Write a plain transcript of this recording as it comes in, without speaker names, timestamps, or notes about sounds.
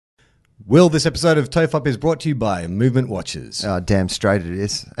Will, this episode of TOFOP is brought to you by Movement Watches. Oh, damn straight it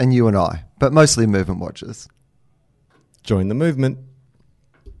is. And you and I, but mostly Movement Watches. Join the movement.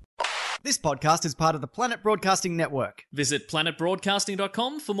 This podcast is part of the Planet Broadcasting Network. Visit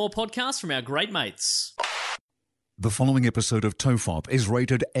planetbroadcasting.com for more podcasts from our great mates. The following episode of TOFOP is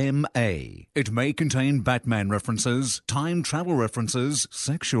rated MA. It may contain Batman references, time travel references,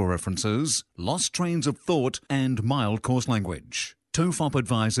 sexual references, lost trains of thought, and mild coarse language. TOFOP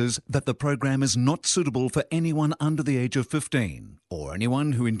advises that the program is not suitable for anyone under the age of 15 or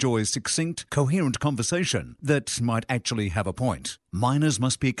anyone who enjoys succinct, coherent conversation that might actually have a point. Minors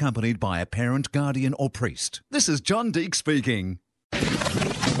must be accompanied by a parent, guardian, or priest. This is John Deek speaking.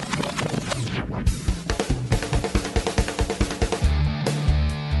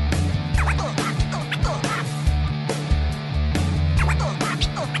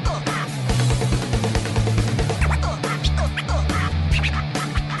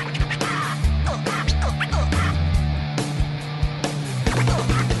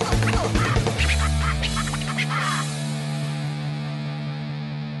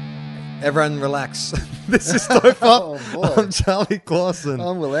 Everyone relax. This is TOFOP. Oh, boy. I'm Charlie Clausen.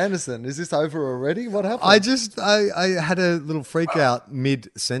 I'm Will Anderson. Is this over already? What happened? I had a little freak out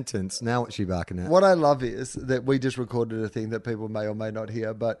mid-sentence. Now what's she barking at? What I love is that we just recorded a thing that people may or may not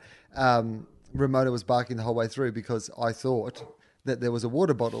hear, but Ramona was barking the whole way through because I thought that there was a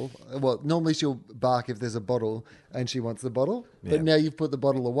water bottle. Well, normally she'll bark if there's a bottle and she wants the bottle, but now you've put the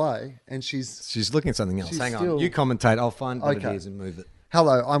bottle away and she's looking at something else. she's Hang on. still- You commentate. I'll find what it Okay. is and move it.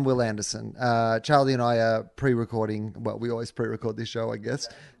 Hello, I'm Will Anderson. Charlie and I are pre-recording. Well, we always pre-record this show, I guess.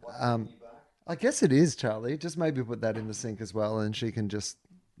 I guess it is, Charlie. Just maybe put that in the sink as well, and she can just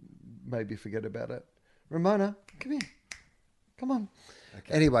maybe forget about it. Ramona, come here. Come on.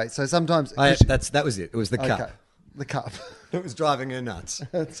 Okay. Anyway, so sometimes... That was it. It was the cup. Okay, the cup. It was driving her nuts.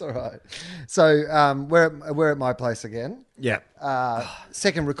 That's all right. So we're at my place again. Yeah.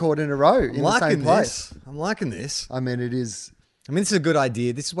 Second record in a row in the same place. I'm liking this. I mean, it is... I mean, this is a good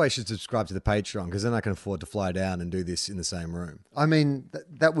idea. This is why you should subscribe to the Patreon, because then I can afford to fly down and do this in the same room. I mean,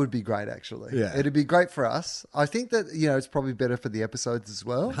 that would be great, actually. Yeah. It'd be great for us. I think that, it's probably better for the episodes as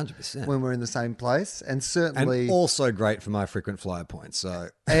well. 100%. When we're in the same place. And certainly... And also great for my frequent flyer points. So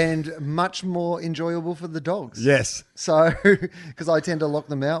and much more enjoyable for the dogs. yes. So, because I tend to lock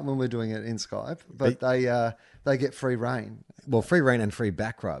them out when we're doing it in Skype, but they get free reign. Well, free reign and free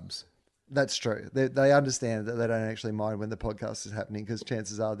back rubs. That's true. They understand that they don't actually mind when the podcast is happening because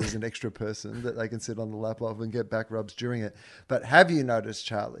chances are there's an extra person that they can sit on the lap of and get back rubs during it. But have you noticed,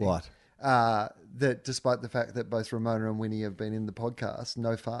 Charlie? What? That despite the fact that both Ramona and Winnie have been in the podcast,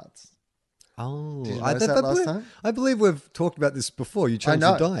 no farts. Oh, Did you notice that last time? I believe we've talked about this before. You I changed know.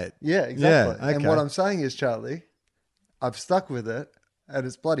 your diet. Yeah, exactly. Yeah, And okay. what I'm saying is, Charlie, I've stuck with it and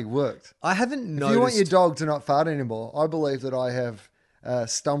it's bloody worked. I haven't noticed. If you want your dog to not fart anymore, I believe that I have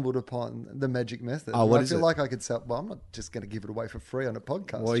stumbled upon the magic method. Oh, what I is feel it? like I could sell. Well, I'm not just going to give it away for free on a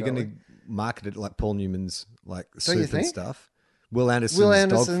podcast. Well, you're Charlie. going to market it like Paul Newman's like you soup and think? stuff. Will Anderson's, Will dog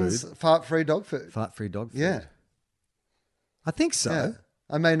Anderson's food. fart-free dog food. Fart-free dog food. Yeah. I think so. Yeah.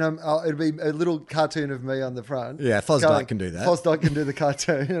 I mean, it'll be a little cartoon of me on the front. Yeah, Fosdyke can do that. Fosdyke can do the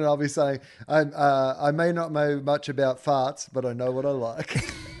cartoon, and I'll be saying, I may not know much about farts, but I know what I like.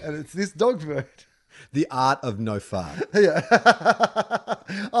 And it's this dog food. The art of no fart. Yeah.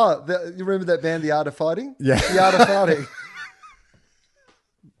 You remember that band, The Art of Fighting? Yeah. The Art of Fighting.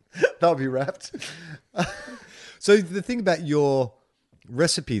 That'll be wrapped. So the thing about your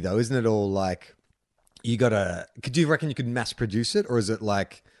recipe, though, isn't it all like could you reckon you could mass produce it? Or is it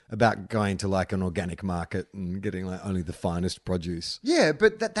like about going to like an organic market and getting like only the finest produce? Yeah,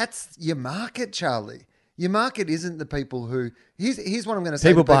 but that's your market, Charlie. Your market isn't the people who... Here's what I'm going to say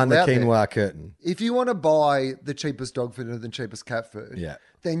People to behind the out there. quinoa curtain. If you want to buy the cheapest dog food or the cheapest cat food, Yeah.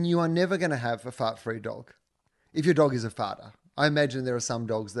 then you are never going to have a fart-free dog. If your dog is a farter. I imagine there are some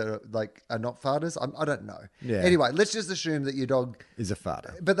dogs that are not farters. I don't know. Yeah. Anyway, let's just assume that your dog... Is a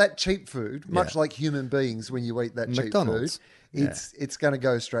farter. But that cheap food, much Yeah. like human beings when you eat that McDonald's. cheap food, it's going to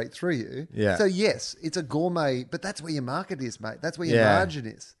go straight through you. Yeah. So yes, it's a gourmet, but that's where your market is, mate. That's where your Yeah. margin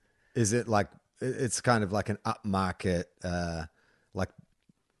is. Is it like, it's kind of like an upmarket, like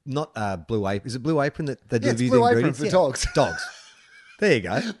not Blue Apron. Is it Blue Apron that they Yeah, it's do Blue the Apron ingredients? for Yeah. dogs. Dogs. There you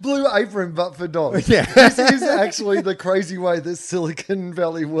go. Blue Apron, but for dogs. Yeah. This is actually the crazy way that Silicon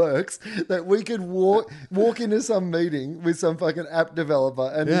Valley works, that we could walk into some meeting with some fucking app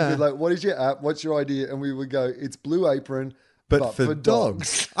developer and Yeah. he'd be like, what is your app? What's your idea? And we would go, it's Blue Apron, but for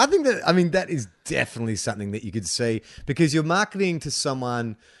dogs. I think that is definitely something that you could see because you're marketing to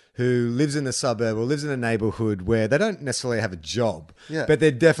someone who lives in a suburb or lives in a neighborhood where they don't necessarily have a job, Yeah. but they're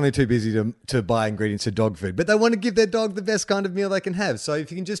definitely too busy to buy ingredients for dog food. But they want to give their dog the best kind of meal they can have. So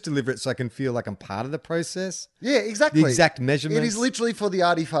if you can just deliver it so I can feel like I'm part of the process. Yeah, exactly. The exact measurements. It is literally for the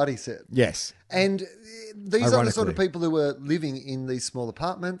arty-farty set. Yes. And these are the sort of Ironically. people who are living in these small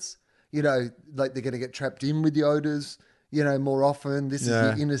apartments. You know, like they're going to get trapped in with the odors, you know, more often. This is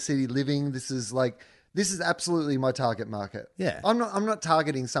Yeah. the inner city living. This is absolutely my target market. Yeah. I'm not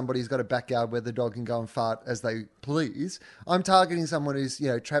targeting somebody who's got a backyard where the dog can go and fart as they please. I'm targeting someone who's, you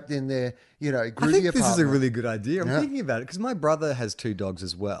know, trapped in their, you know, groovy I think apartment. this is a really good idea. I'm Yeah. thinking about it because my brother has 2 dogs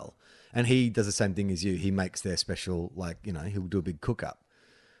as well. And he does the same thing as you. He makes their special, like, you know, he'll do a big cook up.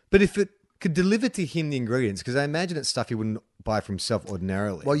 But if it could deliver to him the ingredients, because I imagine it's stuff he wouldn't buy for himself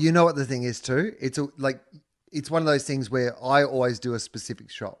ordinarily. Well, you know what the thing is too? It's one of those things where I always do a specific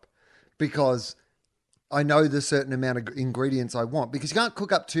shop because I know the certain amount of ingredients I want, because you can't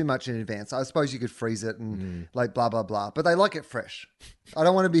cook up too much in advance. I suppose you could freeze it and like blah blah blah, but they like it fresh. I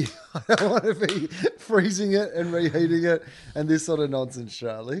don't want to be freezing it and reheating it and this sort of nonsense,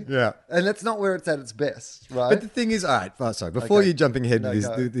 Charlie. Yeah. And that's not where it's at its best, right? But the thing is, all right, sorry, before Okay. you're jumping ahead No, to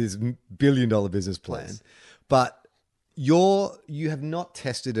go. this billion-dollar business plan, Please. but you have not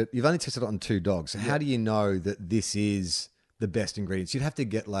tested it. You've only tested it on 2 dogs. So how do you know that this is the best ingredients? You'd have to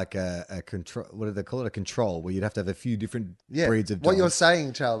get like a control. What do they call it? A control, where you'd have to have a few different breeds of dogs. What you're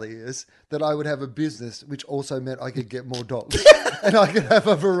saying, Charlie, is that I would have a business which also meant I could get more dogs and I could have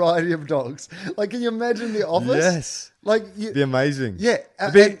a variety of dogs. Like, can you imagine the office? Yes. Like, It'd be amazing. yeah.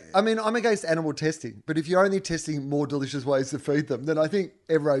 It'd be- And, I mean, I'm against animal testing, but if you're only testing more delicious ways to feed them, then I think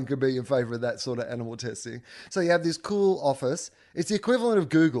everyone could be in favor of that sort of animal testing. So you have this cool office. It's the equivalent of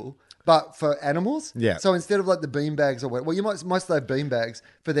Google, but for animals. Yeah. So instead of like the bean bags or what, well, you might have bean bags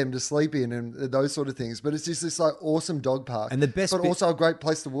for them to sleep in and those sort of things. But it's just this like awesome dog park, And the best but bit- also a great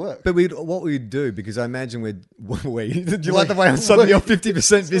place to work. But what we'd do, because I imagine do you like the way I'm suddenly your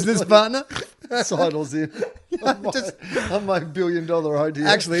 50% business partner? Sidles in on my $1 billion idea.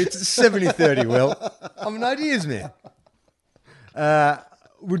 Actually, it's 70-30, Will. I'm an ideas man.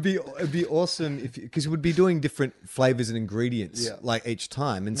 It'd be awesome because we'd be doing different flavors and ingredients Yeah. like each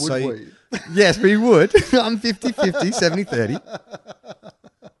time. And Would so we? Yes, we would. I'm 50-50, 70-30.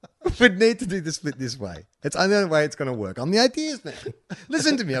 We'd need to do the split this way. It's the only way it's going to work. I'm the ideas man.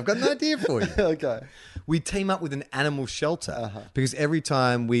 Listen to me. I've got an idea for you. Okay. We team up with an animal shelter because every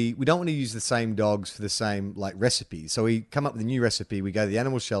time we don't want to use the same dogs for the same like recipe. So we come up with a new recipe. We go to the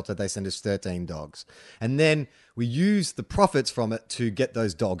animal shelter. They send us 13 dogs, and then we use the profits from it to get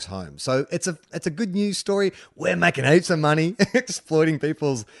those dogs home. So it's a good news story. We're making heaps of money exploiting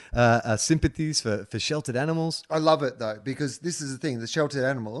people's sympathies for sheltered animals. I love it though, because this is the thing, the sheltered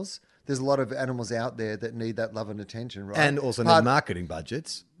animals, there's a lot of animals out there that need that love and attention, right? And also Part- need marketing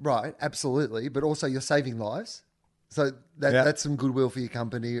budgets. Right, absolutely. But also you're saving lives. So that's some goodwill for your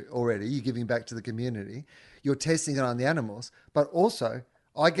company already. You're giving back to the community. You're testing it on the animals. But also,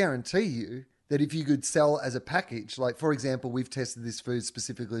 I guarantee you that if you could sell as a package, like for example, we've tested this food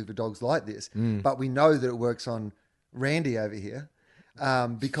specifically for dogs like this, but we know that it works on Randy over here.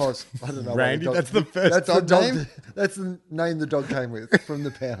 Because I don't know. Randy? what That's the first the dog name? That's the name the dog came with from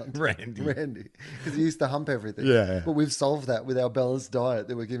the pound. Randy. Because he used to hump everything. Yeah. But we've solved that with our balanced diet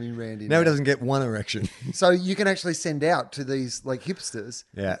that we're giving Randy. Now he doesn't get one erection. So you can actually send out to these like hipsters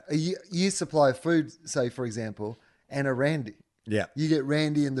Yeah. a year's supply of food, say for example, and a Randy. Yeah. You get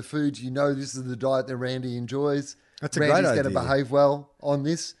Randy and the foods, you know this is the diet that Randy enjoys. That's a great Randy's going to idea. behave well on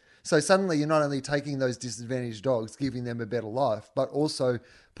this. So suddenly you're not only taking those disadvantaged dogs, giving them a better life, but also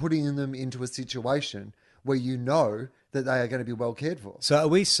putting them into a situation where you know that they are going to be well cared for. So are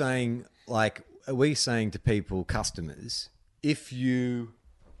we saying to people, customers, if you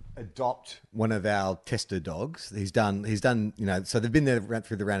adopt one of our tester dogs, he's done, so they've been there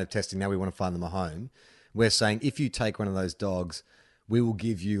through the round of testing. Now we want to find them a home. We're saying if you take one of those dogs, we will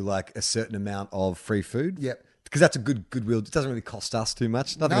give you like a certain amount of free food. Yep. Because that's a goodwill. It doesn't really cost us too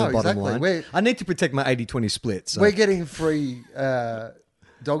much. Nothing No, on the bottom exactly. line. I need to protect my 80-20 split. So. We're getting free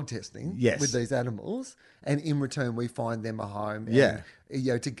dog testing Yes. with these animals, and in return we find them a home. And,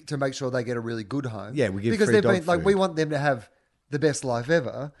 Yeah. to make sure they get a really good home. Yeah, we give because free they've dog been like food. we want them to have the best life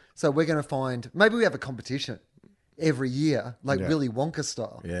ever. So we're going to find maybe we have a competition every year, like Yeah. Willy Wonka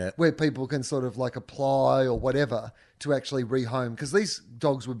style, Yeah. where people can sort of like apply or whatever to actually rehome, because these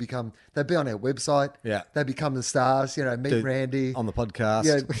dogs would become, they'd be on our website, Yeah. they become the stars, meet Dude, Randy on the podcast.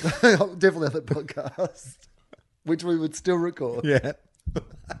 yeah, definitely on the podcast, which we would still record. Yeah.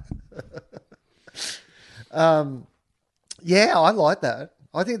 Yeah, I like that.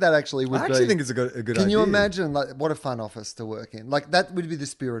 I think that actually would I actually be. think it's a good idea. Can you imagine like what a fun office to work in? Like that would be the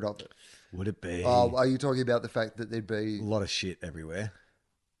spirit of it. Would it be? Oh, are you talking about the fact that there'd be a lot of shit everywhere.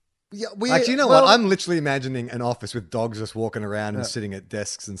 Yeah, Actually, you know what? I'm literally imagining an office with dogs just walking around and sitting at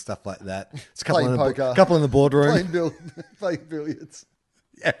desks and stuff like that. It's a couple, Playing in, poker. couple in the boardroom. playing billiards.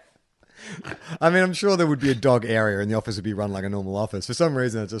 Yeah. I mean, I'm sure there would be a dog area and the office would be run like a normal office. For some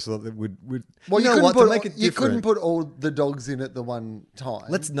reason, I just thought that would Well, you know couldn't what? put, To make it you couldn't different. put all the dogs in at the one time.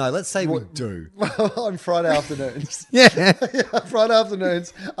 Let's say we do. On Friday afternoons. Yeah. Friday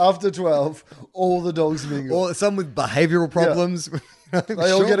afternoons after 12, all the dogs mingle. Or some with behavioural problems.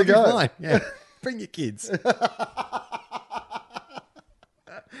 They all get to go. Fine. Yeah. Bring your kids.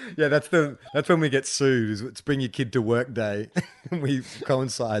 Yeah, that's when we get sued. Is it's bring your kid to work day. We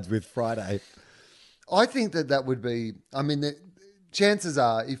coincides with Friday. I think that would be. I mean, chances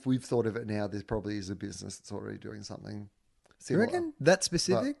are, if we've thought of it now, there probably is a business that's already doing something You similar. reckon that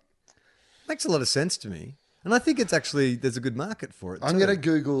specific? Makes a lot of sense to me, and I think it's actually there's a good market for it. I'm too. going to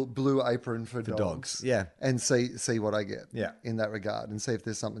Google Blue Apron for dogs. Yeah, and see what I get. Yeah. In that regard, and see if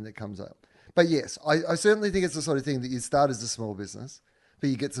there's something that comes up. But yes, I certainly think it's the sort of thing that you start as a small business, but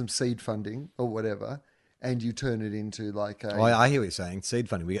you get some seed funding or whatever, and you turn it into like a. Oh, I hear what you're saying. Seed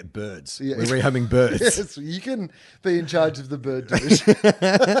funding. We get birds. Yeah. We're rehoming birds. Yes, you can be in charge of the bird division.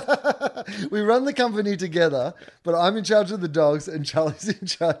 We run the company together, but I'm in charge of the dogs and Charlie's in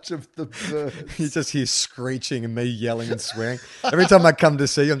charge of the birds. You just hear screeching and me yelling and swearing. Every time I come to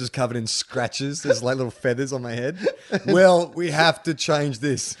see you, I'm just covered in scratches. There's like little feathers on my head. Well, we have to change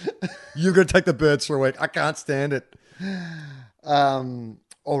this. You're going to take the birds for a week. I can't stand it.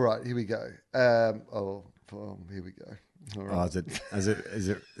 All right, here we go. Here we go. All right. Oh, does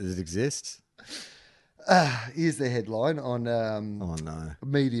it exist? Here's the headline on Oh no.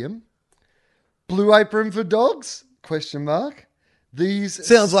 Medium. Blue Apron for dogs? Question mark. These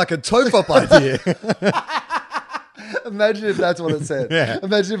Sounds like a TOFOP idea. Imagine if that's what it said. Yeah.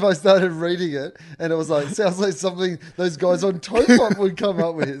 Imagine if I started reading it and it was like, sounds like something those guys on TOFOP would come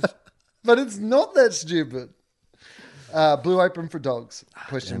up with. But it's not that stupid. Blue Apron for dogs?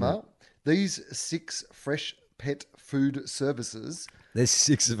 Question mark. These 6 fresh pet food services There's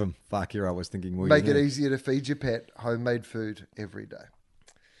 6 of them. Fuck, here I was thinking. Well, make it easier to feed your pet homemade food every day.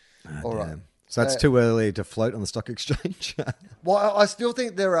 All right. So that's too early to float on the stock exchange. Well, I still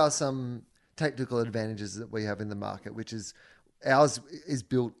think there are some technical advantages that we have in the market, which is ours is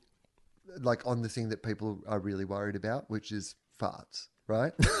built like on the thing that people are really worried about, which is farts,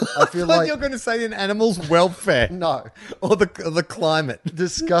 right? I feel Like like you're going to say in animals' welfare. no, Or the climate.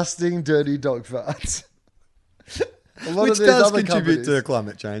 disgusting, dirty dog farts. A lot Which of these does other contribute companies- to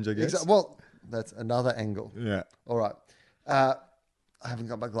climate change, I guess. Well, that's another angle. Yeah. All right. I haven't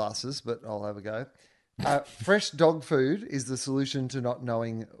got my glasses, but I'll have a go. Fresh dog food is the solution to not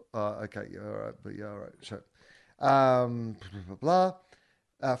knowing. Okay, you're all right, but you're all right. Sure. Blah, blah,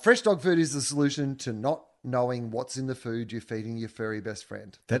 blah. Fresh dog food is the solution to not knowing what's in the food you're feeding your furry best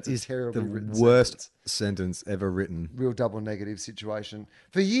friend. That That's a is terribly the written worst sentence. sentence ever written. Real double negative situation.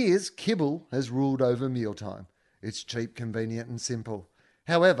 For years, kibble has ruled over mealtime. It's cheap, convenient, and simple.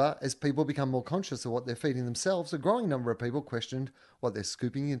 However, as people become more conscious of what they're feeding themselves, a growing number of people questioned what they're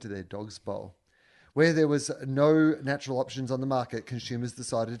scooping into their dog's bowl. Where there was no natural options on the market, consumers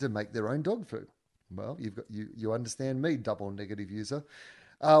decided to make their own dog food. Well, you understand me, double negative user.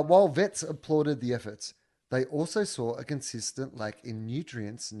 While vets applauded the efforts, they also saw a consistent lack in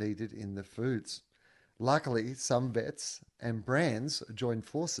nutrients needed in the foods. Luckily, some vets and brands joined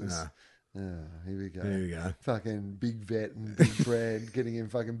forces. Here we go. There you go. Fucking big vet and big brand getting in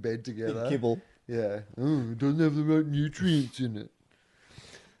fucking bed together. Kibble. Yeah. It doesn't have the right nutrients in it.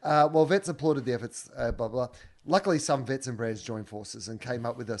 While vets applauded the efforts, blah, blah. Luckily, some vets and brands joined forces and came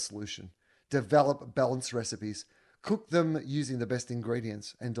up with a solution. Develop balanced recipes, cook them using the best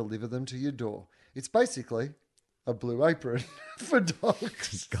ingredients, and deliver them to your door. It's basically a Blue Apron for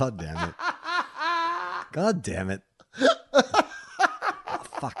dogs. God damn it. God damn it.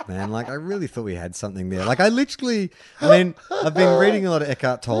 Fuck, man. Like, I really thought we had something there. Like, I've been reading a lot of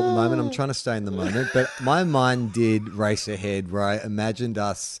Eckhart Tolle at the moment. I'm trying to stay in the moment, but my mind did race ahead where I imagined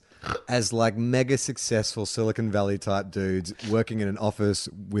us as like mega successful Silicon Valley type dudes working in an office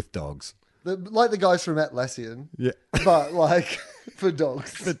with dogs. Like the guys from Atlassian. Yeah. But like for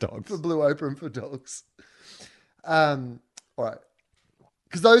dogs. For dogs. For Blue Apron for dogs. All right.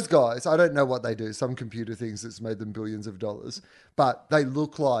 Because those guys, I don't know what they do, some computer things that's made them billions of dollars, but they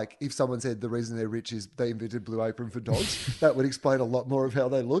look like if someone said the reason they're rich is they invented Blue Apron for dogs, that would explain a lot more of how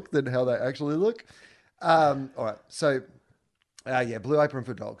they look than how they actually look. All right. So, Blue Apron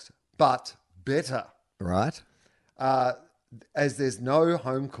for dogs, but better. Right? as there's no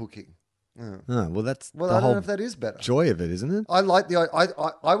home cooking. Oh, well, that's Well, the I don't whole know if that is better. joy of it, isn't it? I like the.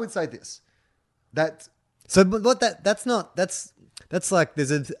 I would say this. That So, but what that's not that's like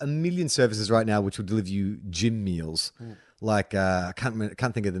there's a million services right now which will deliver you gym meals. Like I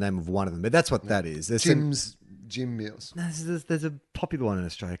can't think of the name of one of them, but that's what that is. There's gym meals. No, there's a popular one in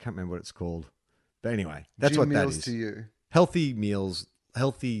Australia. I can't remember what it's called. But anyway, that's Gym what that meals is. to you. Healthy meals,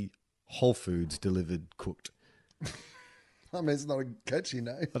 healthy whole foods delivered cooked. I mean, it's not a catchy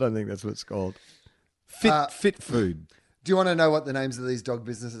name. I don't think that's what it's called. Fit food. Do you want to know what the names of these dog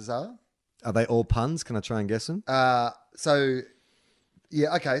businesses are? Are they all puns? Can I try and guess them? So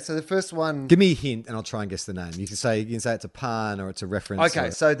the first one. Give me a hint and I'll try and guess the name. You can say it's a pun or it's a reference. Okay,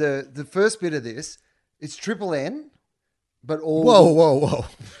 or... so the first bit of this, it's triple N, but all Whoa.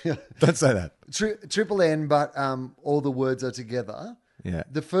 Don't say that. triple N, but all the words are together. Yeah.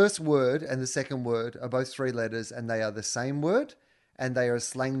 The first word and the second word are both 3 letters, and they are the same word, and they are a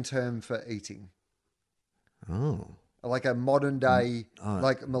slang term for eating. Oh. Like a modern day,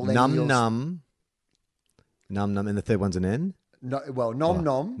 like millennials. Num num, and the third one's an N. No, well, Nom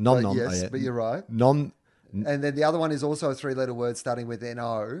nom. Yes, oh, yeah. but you're right. Nom. And then the other one is also a 3-letter word starting with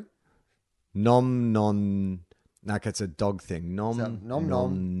N-O. Nom non. No, it's a dog thing. Nom So, nom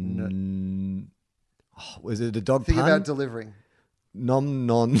nom. Oh, was it a dog Think pun? about delivering. Nom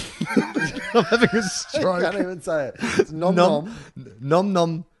non. I'm having a I stroke. can't even say it. It's nom Nom nom. nom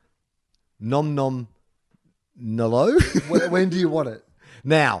nom nom nom. Nolo. When do you want it?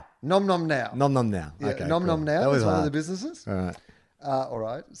 Now. Nom nom now. Nom nom now. Yeah, Okay. nom cool. nom now That was is one of hard. the businesses. All right. All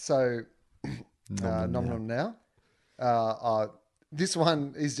right. So, nom nom now. This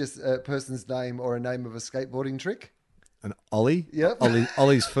one is just a person's name or a name of a skateboarding trick. An Ollie. Yep.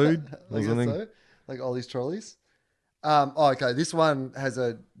 Ollie's food. Or I guess something. so. Like Ollie's trolleys. Okay. This one has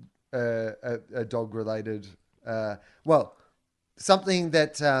a dog related. Something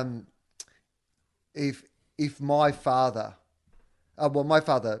that if my father, my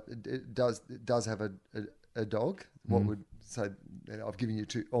father does have a dog. What would I've given you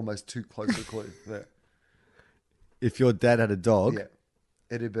almost too close a clue there. If your dad had a dog, Yeah,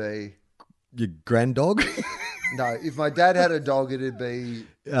 it'd be your grand dog, no. If my dad had a dog, it'd be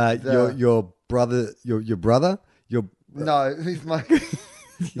your brother, your brother, your no. If my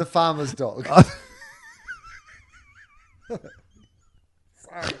the farmer's dog.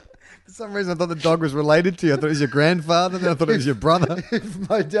 Sorry. For some reason, I thought the dog was related to you. I thought it was your grandfather. Then I thought it was your brother. If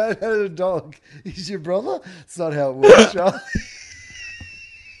my dad had a dog, he's your brother. It's not how it works, Charlie.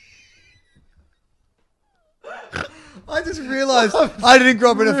 I just realised I didn't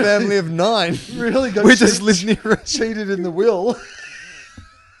grow up in a family of 9. Really got We're just listening. cheated in the will.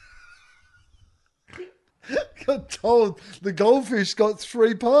 Got told the goldfish got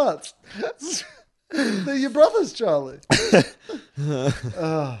 3 parts. They're your brothers, Charlie.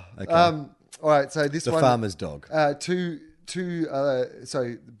 Okay. All right, so this The one, farmer's dog. so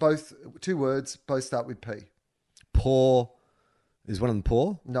both 2 words, both start with P. Paw. Is one of them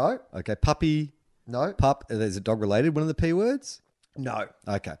paw? No, Okay. Puppy. no, Pup. Is it dog related? One of the P words? no.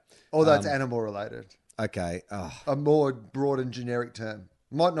 Okay. Although it's animal related, Okay. Oh. a more broad and generic term.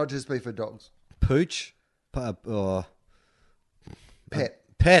 Might not just be for dogs. Pooch. Or Pet.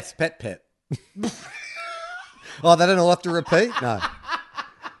 Pet. Oh, they don't all have to repeat? No.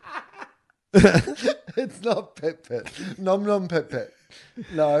 It's not pet. Nom nom pet.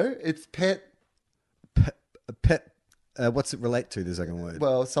 No, it's pet. Pet. What's it relate to, the second word?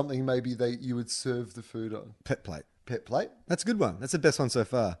 Well, something maybe you would serve the food on. Pet plate. Pet plate. That's a good one. That's the best one so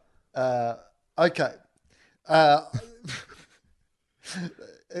far. Okay.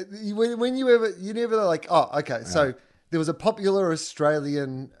 When you never like, oh, okay. So there was a popular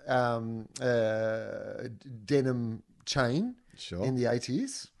Australian denim chain Sure. in the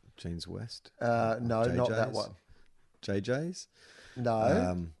 80s. Jeans West. No, not that JJ's? one. JJ's.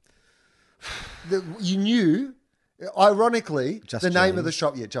 No. You knew, ironically, Just the name of Jane's? the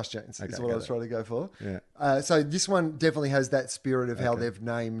shop. Yeah, Just Jane's is Okay, what I got was it. trying to go for. Yeah. So this one definitely has that spirit of how Okay. they've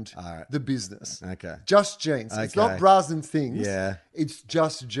named All right. the business. Okay. Just Jeans. It's Okay. not bras and things. Yeah. It's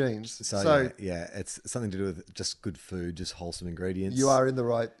just jeans. So yeah, it's something to do with just good food, just wholesome ingredients. You are in the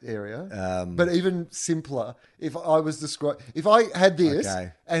right area. Um, but even simpler, if I had this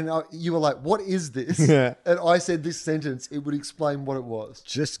Okay. and you were like, "What is this?" Yeah. and I said this sentence, it would explain what it was.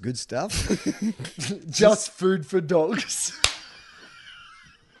 just good stuff. Just food for dogs.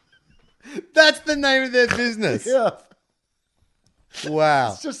 That's the name of their business. Yeah,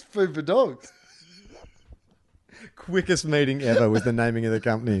 Wow. it's just food for dogs. Quickest meeting ever was the naming of the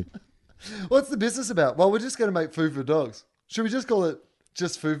company. What's the business about? Well, we're just going to make food for dogs. Should we just call it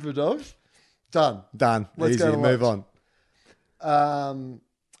just food for dogs? Done. Done. Let's Easy. go to Move lunch. on.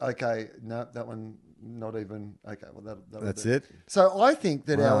 Okay, no, that one not even. Okay, well That's do. it. So I think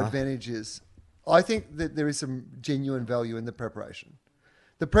that our Wow. advantage is, I think that there is some genuine value in the preparation.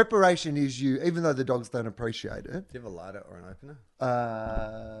 The preparation is even though the dogs don't appreciate it. Do you have a lighter or an opener?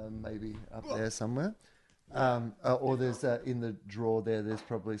 Maybe up there somewhere. Or there's in the drawer there. There's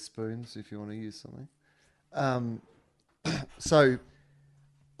probably spoons if you want to use something. So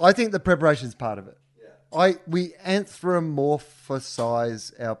I think the preparation is part of it. We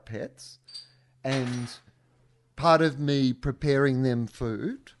anthropomorphisize our pets, and part of me preparing them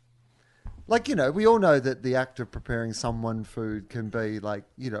food, like, we all know that the act of preparing someone food can be like,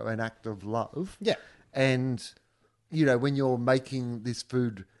 an act of love. Yeah. And, when you're making this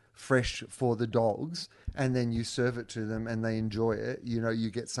food fresh for the dogs and then you serve it to them and they enjoy it, you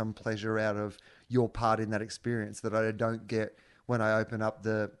get some pleasure out of your part in that experience that I don't get when I open up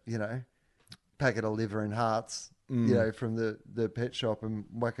the, packet of liver and hearts, from the pet shop and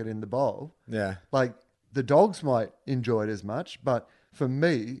whack it in the bowl. Yeah. Like, the dogs might enjoy it as much, but for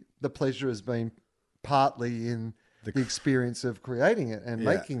me, the pleasure has been partly in the experience of creating it and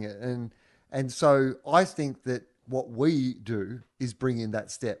making it. And so I think that what we do is bring in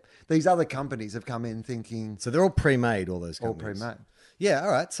that step. These other companies have come in thinking... So they're all pre-made, all those all companies. pre-made. Yeah,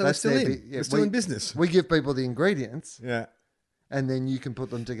 all right. So That's we're still their in. yeah, We're still in business. We give people the ingredients, Yeah. and then you can put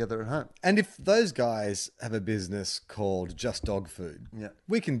them together at home. And if those guys have a business called Just Dog Food, Yeah.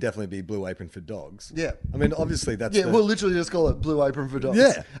 we can definitely be Blue Apron for dogs. Yeah. I mean, obviously that's Yeah, we'll literally just call it Blue Apron for Dogs.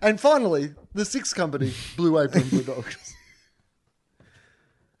 Yeah. And finally, the sixth company, Blue Apron for Dogs.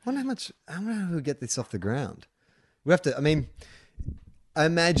 I wonder how we'll get this off the ground. We have to, I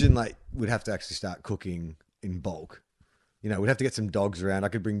imagine we'd have to actually start cooking in bulk. We'd have to get some dogs around. I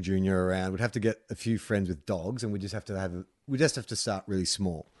could bring Junior around. We'd have to get a few friends with dogs, and we just have to start really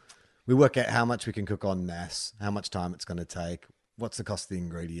small. We work out how much we can cook en masse, how much time it's going to take, what's the cost of the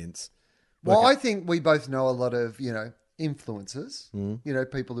ingredients. Well, I think we both know a lot of, influencers,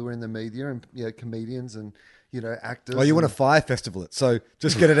 people who are in the media and, comedians and, actors. Well, you want to fire festival it, so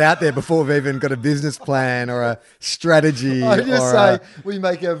just get it out there before we've even got a business plan or a strategy. I just or say we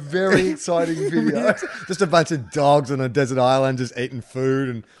make a very exciting video. just a bunch of dogs on a desert island just eating food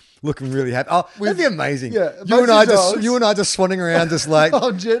and looking really happy. Oh, that'd be amazing. Yeah, a you and bunch I of just dogs. you and I just swanning around, just like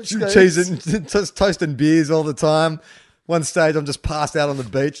On jet skis. cheesing, just toasting beers all the time. One stage, I'm just passed out on the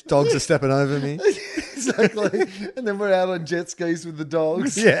beach. Dogs are stepping over me. Exactly. And then we're out on jet skis with the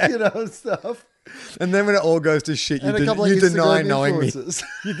dogs. Yeah. And stuff. And then when it all goes to shit, And you, a couple of you deny Instagram knowing me. influencers.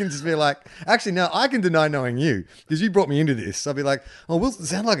 You can just be like, actually, no, I can deny knowing you because you brought me into this. I'll be like, oh, we'll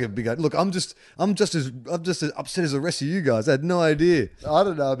sound like a big. Look, I'm just as upset as the rest of you guys. I had no idea. I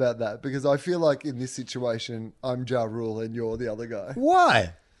don't know about that because I feel like in this situation, I'm Ja Rule and you're the other guy.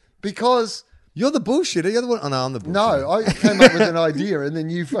 Why? Because... You're the bullshitter. You're the one. Oh, no, I'm the bullshitter. No, I came up with an idea and then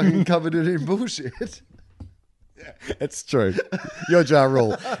you fucking covered it in bullshit. It's true. You're Ja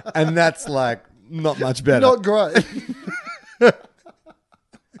Rule. And that's not much better. Not great.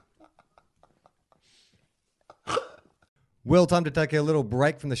 Well, time to take a little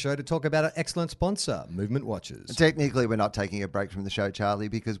break from the show to talk about our excellent sponsor, Movement Watches. Technically, we're not taking a break from the show, Charlie,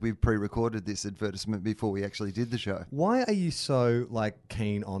 because we've pre-recorded this advertisement before we actually did the show. Why are you so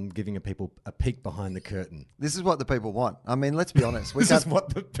keen on giving people a peek behind the curtain? This is what the people want. I mean, let's be honest. This is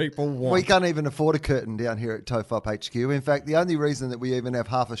what the people want. We can't even afford a curtain down here at TOFOP HQ. In fact, the only reason that we even have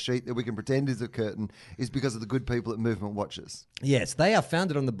half a sheet that we can pretend is a curtain is because of the good people at Movement Watches. Yes, they are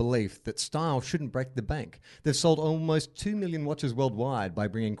founded on the belief that style shouldn't break the bank. They've sold almost 2 million watches worldwide by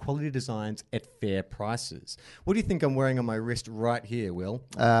bringing quality designs at fair prices. What do you think I'm wearing on my wrist right here, Will?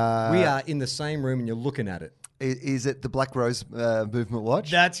 We are in the same room and you're looking at it. Is it the Black Rose Movement Watch?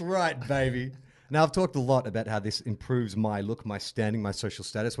 That's right, baby. Now, I've talked a lot about how this improves my look, my standing, my social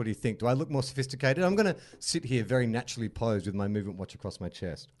status. What do you think? Do I look more sophisticated? I'm going to sit here very naturally posed with my Movement Watch across my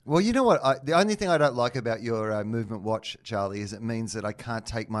chest. Well, you know what? The only thing I don't like about your Movement Watch, Charlie, is it means that I can't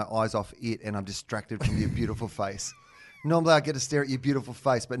take my eyes off it and I'm distracted from your beautiful face. Normally I get to stare at your beautiful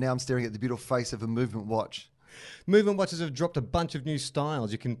face, but now I'm staring at the beautiful face of a Movement Watch. Movement Watches have dropped a bunch of new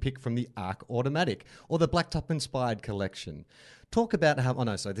styles you can pick from the Arc Automatic or the Blacktop-inspired collection. Talk about how... Oh,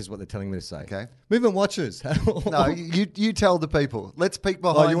 no, so this is what they're telling me to say. Okay. Movement Watches. No, you tell the people. Let's peek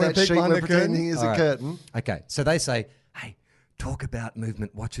behind that sheet we're pretending is a curtain. Okay, so they say, hey, talk about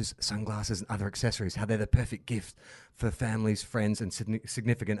Movement Watches, sunglasses and other accessories, how they're the perfect gift for families, friends and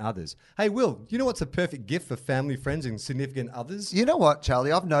significant others. Hey, Will, you know what's a perfect gift for family, friends and significant others? You know what,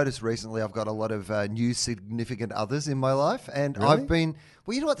 Charlie? I've noticed recently I've got a lot of new significant others in my life. And Really? I've been...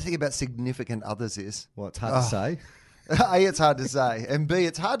 Well, you know what the thing about significant others is? Well, it's hard to say. A, it's hard to say, and B,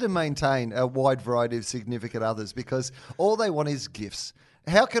 it's hard to maintain a wide variety of significant others because all they want is gifts.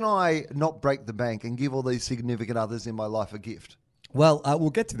 How can I not break the bank and give all these significant others in my life a gift? Well,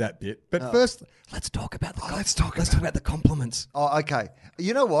 we'll get to that bit, but first, let's talk about the compliments. Oh, okay.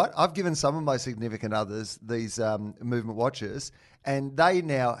 You know what? I've given some of my significant others these movement watches, and they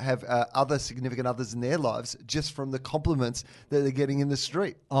now have other significant others in their lives just from the compliments that they're getting in the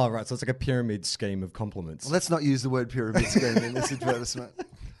street. Oh, right. So it's like a pyramid scheme of compliments. Let's not use the word pyramid scheme in this advertisement.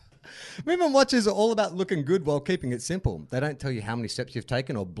 Movement watches are all about looking good while keeping it simple. They don't tell you how many steps you've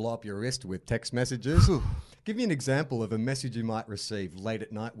taken or blow up your wrist with text messages. Give me an example of a message you might receive late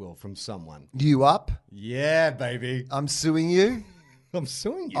at night, Will, from someone. You up? Yeah, baby. I'm suing you. I'm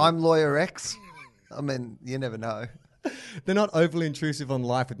suing you. I'm lawyer X. I mean, you never know. They're not overly intrusive on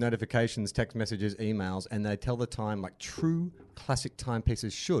life with notifications, text messages, emails, and they tell the time like true classic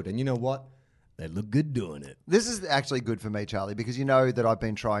timepieces should. And you know what? They look good doing it. This is actually good for me, Charlie, because you know that I've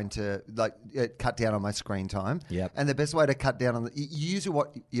been trying to cut down on my screen time. Yep. And the best way to cut down on you use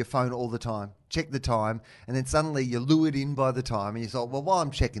your phone all the time. Check the time, and then suddenly you're lured in by the time, and you thought, well, while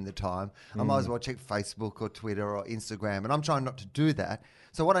I'm checking the time, I might as well check Facebook or Twitter or Instagram, and I'm trying not to do that.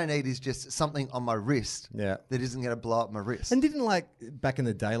 So what I need is just something on my wrist that isn't going to blow up my wrist. And didn't back in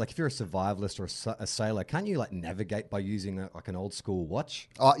the day, if you're a survivalist or a sailor, can't you navigate by using an old school watch?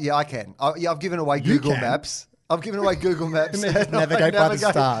 Oh, yeah, I can. I've given away Google Maps. I've given away Google Maps. And then navigate by the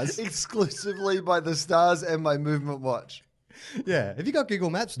stars. Exclusively by the stars and my movement watch. Yeah. Have you got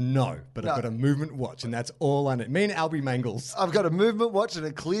Google Maps? No. But I've got a movement watch, and that's all on it. Me and Albie Mangles. I've got a movement watch and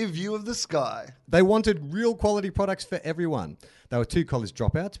a clear view of the sky. They wanted real quality products for everyone. They were 2 college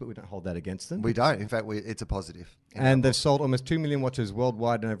dropouts, but we don't hold that against them. We don't. In fact, it's a positive. And they've sold almost 2 million watches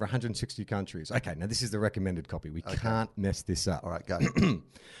worldwide in over 160 countries. Okay, now this is the recommended copy. We can't mess this up. All right, go.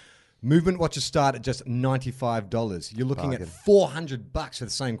 Movement watches start at just $95. You're looking at $400 for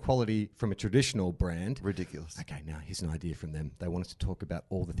the same quality from a traditional brand. Ridiculous. Okay, now here's an idea from them. They want us to talk about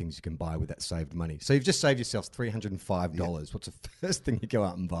all the things you can buy with that saved money. So you've just saved yourself $305. Yep. What's the first thing you go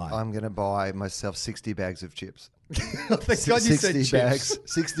out and buy? I'm going to buy myself 60 bags of chips. Thank God you said chips.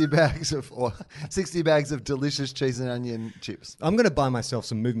 60 bags of delicious cheese and onion chips. I'm going to buy myself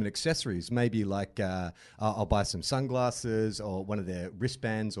some movement accessories. Maybe I'll buy some sunglasses or one of their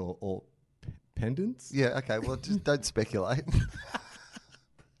wristbands or pendants. Yeah, okay. Well, just don't speculate.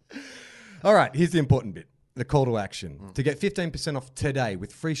 All right, here's the important bit. The call to action. To get 15% off today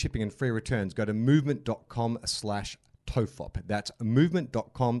with free shipping and free returns, go to movement.com/TOFOP. That's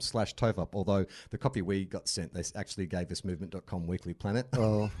movement.com/TOFOP. Although the copy we got sent, they actually gave us movement.com Weekly Planet.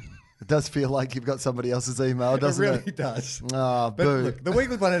 Oh, it does feel like you've got somebody else's email, doesn't it? It really does. Oh, but boo. look, the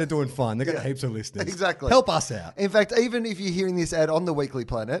Weekly Planet are doing fine. They've got heaps of listeners. Exactly. Help us out. In fact, even if you're hearing this ad on the Weekly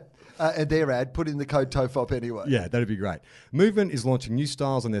Planet and their ad, put in the code TOFOP anyway. Yeah, that'd be great. Movement is launching new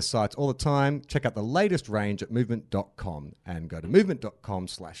styles on their sites all the time. Check out the latest range at movement.com and go to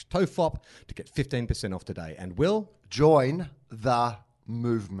movement.com/TOFOP to get 15% off today. And Will? Join the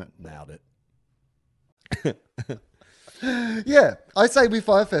movement. Nailed it. Yeah, I say we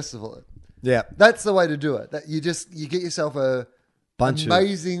Fire Festival it. Yeah. That's the way to do it. That you get yourself a Bunch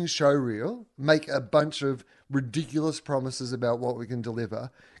amazing show reel, make a bunch of ridiculous promises about what we can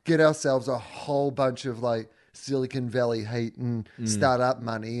deliver, get ourselves a whole bunch of Silicon Valley heat and startup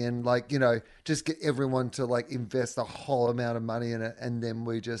money and just get everyone to invest a whole amount of money in it, and then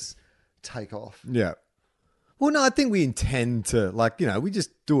we just take off. Yeah. Well, no, I think we intend to, we just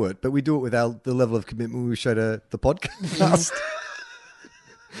do it, but we do it without the level of commitment we show to the podcast,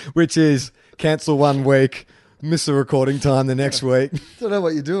 which is cancel 1 week, miss a recording time the next week. Don't know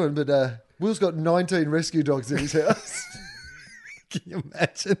what you're doing, but Will's got 19 rescue dogs in his house. Can you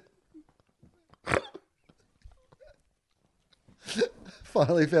imagine?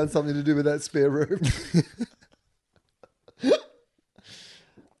 Finally found something to do with that spare room.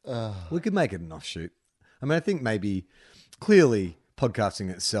 We could make it an offshoot. I mean, I think clearly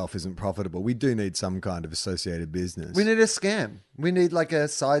podcasting itself isn't profitable. We do need some kind of associated business. We need a scam. We need a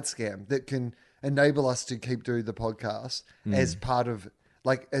side scam that can enable us to keep doing the podcast as part of,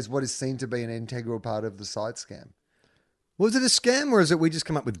 as what is seen to be an integral part of the side scam. Was it a scam, or is it we just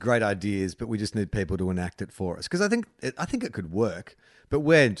come up with great ideas, but we just need people to enact it for us? Because I think it could work, but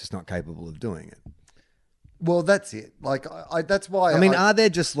we're just not capable of doing it. Well, that's it. That's why. I mean, are there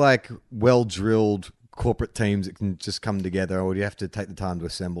just well-drilled corporate teams that can just come together, or do you have to take the time to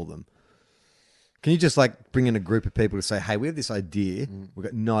assemble them? Can you just bring in a group of people to say, hey, we have this idea. We've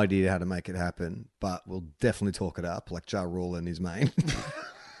got no idea how to make it happen, but we'll definitely talk it up, like Ja Rule and his mate.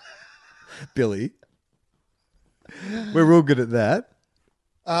 Billy. We're real good at that.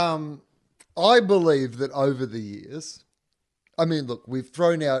 I believe that over the years, I mean, look, we've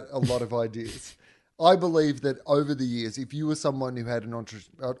thrown out a lot of ideas. I believe that over the years, if you were someone who had an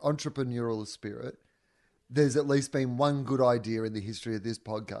entrepreneurial spirit, there's at least been one good idea in the history of this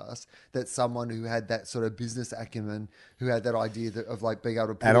podcast that someone who had that sort of business acumen, who had that idea of like being able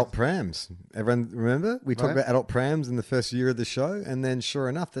to put Adult prams. Everyone remember? We talked Right. about adult prams in the first year of the show, and then sure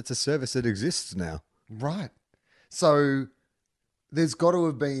enough, that's a service that exists now. Right. So there's got to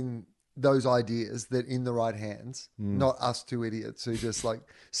have been those ideas that in the right hands, not us two idiots who just like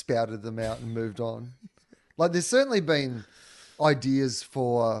spouted them out and moved on. Like there's certainly been ideas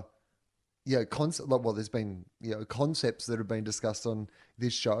for, there's been, concepts that have been discussed on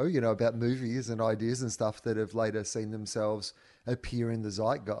this show, about movies and ideas and stuff that have later seen themselves appear in the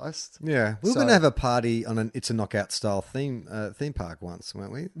zeitgeist. Yeah, we were So- going to have a party on an It's a Knockout style theme park once,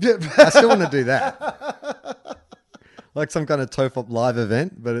 weren't we? Yeah. I still want to do that. Like some kind of TOFOP live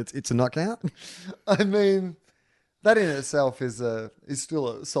event, but it's a knockout. I mean, that in itself is still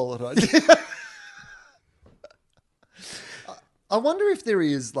a solid idea. I wonder if there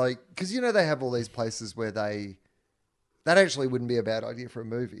is because they have all these places where that actually wouldn't be a bad idea for a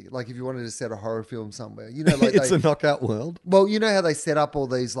movie. Like if you wanted to set a horror film somewhere, like It's a knockout world. well, you know how they set up all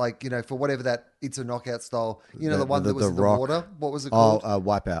these for whatever that It's a Knockout style, the one that was in the Rock. water. What was it Oh, called?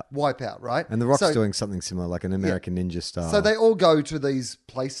 Wipeout. Wipeout, right? And The Rock's So- doing something similar, like an American Ninja style. So they all go to these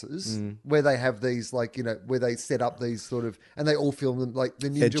places where they have these where they set up these sort of, and they all film them like the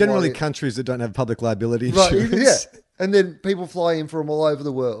Ninja generally Warrior. countries that don't have public liability Right, insurance. yeah. And then people fly in from all over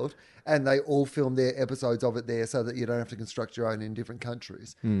the world and they all film their episodes of it there so that you don't have to construct your own in different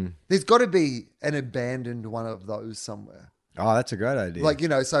countries. There's got to be an abandoned one of those somewhere. Oh, that's a great idea.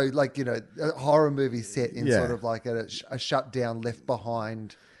 A horror movie set in Yeah. sort of like a shut down, left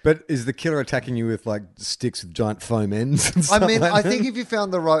behind. But is the killer attacking you with like sticks with giant foam ends? And I stuff mean, like I that? think if you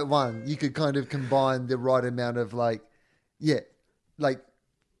found the right one, you could kind of combine the right amount of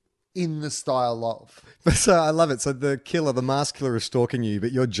in the style of. But so I love it. So the masked killer is stalking you,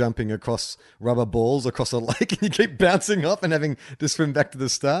 but you're jumping across rubber balls across a lake, and you keep bouncing off and having to swim back to the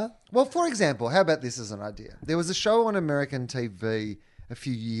start. Well, for example, how about this as an idea? There was a show on American TV a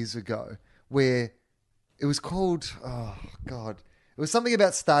few years ago where it was called, oh God, it was something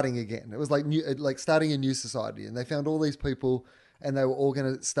about starting again. It was like starting a new society, and they found all these people, and they were all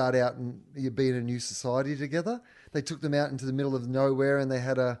going to start out and be in a new society together. They took them out into the middle of nowhere, and they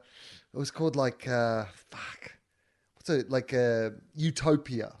had it was called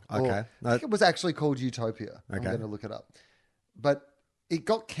Utopia. Okay. I think it was actually called Utopia. I'm Okay. going to look it up. But it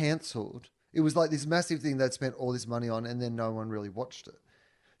got cancelled. It was like this massive thing they'd spent all this money on, and then no one really watched it.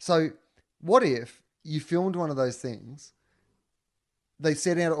 So what if you filmed one of those things? They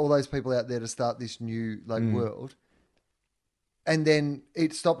sent out all those people out there to start this new world. And then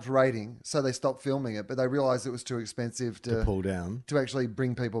it stopped rating, so they stopped filming it. But they realized it was too expensive To pull down. to actually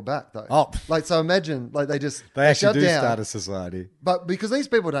bring people back, though. Oh. So imagine, they They shut actually do down. start a society. But because these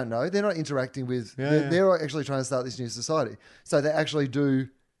people don't know, they're not interacting with, they're actually trying to start this new society. So they actually do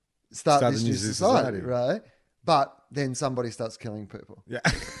start this the new new society, society. right? But then somebody starts killing people. Yeah.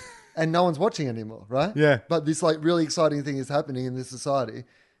 And no one's watching anymore, right? Yeah. But this really exciting thing is happening in this society,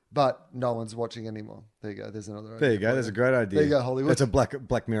 but no one's watching anymore. There you go. There's another. There you idea go. for There's a great idea. There you go, Hollywood. That's a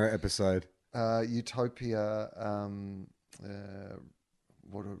Black Mirror episode. Utopia.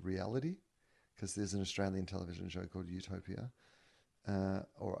 What a reality? Because there's an Australian television show called Utopia.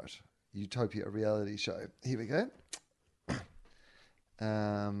 All right, Utopia reality show. Here we go.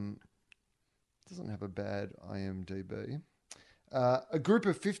 Doesn't have a bad IMDb. A group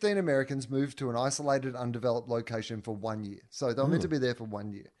of 15 Americans moved to an isolated, undeveloped location for 1 year. So they were meant to be there for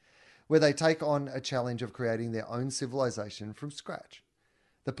 1 year, where they take on a challenge of creating their own civilization from scratch.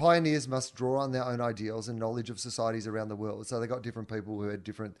 The pioneers must draw on their own ideals and knowledge of societies around the world. So they got different people who had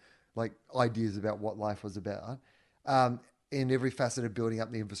different ideas about what life was about in every facet of building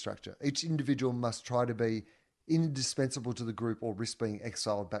up the infrastructure. Each individual must try to be indispensable to the group or risk being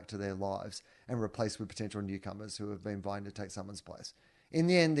exiled back to their lives and replaced with potential newcomers who have been vying to take someone's place. In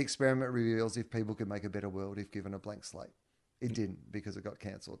the end, the experiment reveals if people could make a better world if given a blank slate. It didn't, because it got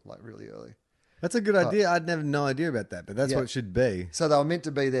cancelled really early. That's a good idea. I'd never no idea about that, but that's Yeah. what it should be. So they were meant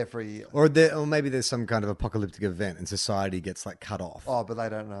to be there for a year. Or maybe there's some kind of apocalyptic event and society gets cut off. Oh, but they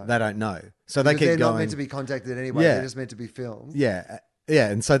don't know. They don't know, so they Because keep they're going. not meant to be contacted anyway. Yeah. They're just meant to be filmed. Yeah,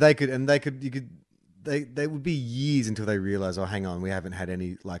 and so they would be years until they realize, oh, hang on, we haven't had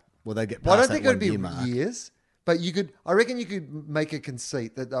any they get past Well, I don't that think it would 1 be year mark. years, but I reckon you could make a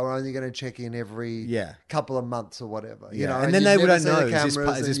conceit that they were only going to check in every couple of months or whatever. You know, and then you'd they never don't see the know. Is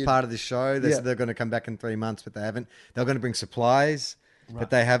cameras this and you'd- part of the show? They Yeah. said they're going to come back in 3 months, but they haven't. They're going to bring supplies, but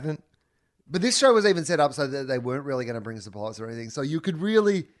they haven't. But this show was even set up so that they weren't really going to bring supplies or anything. So you could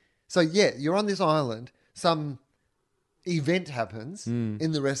really... So, yeah, you're on this island. Some event happens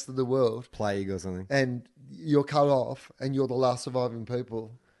in the rest of the world. Plague or something. And you're cut off and you're the last surviving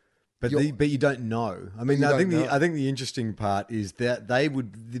people. But you don't know. I mean, I think the interesting part is that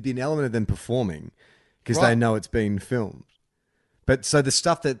there'd be an element of them performing because they know it's been filmed. But so the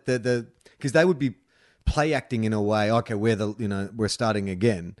stuff that because they would be play acting in a way. Okay, we're starting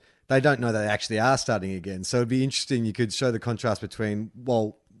again. They don't know they actually are starting again. So it'd be interesting. You could show the contrast between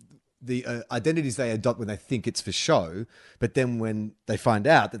the identities they adopt when they think it's for show, but then when they find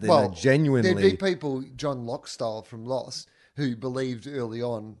out that they're genuinely... There'd be people, John Locke style from Lost, who believed early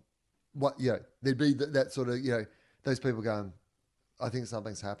on there'd be that sort of, those people going, I think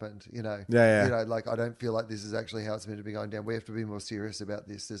something's happened, like, I don't feel like this is actually how it's meant to be going down. We have to be more serious about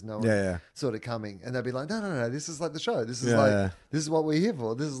this. There's no one sort of coming. And they'd be like, no, this is like the show. This is this is what we're here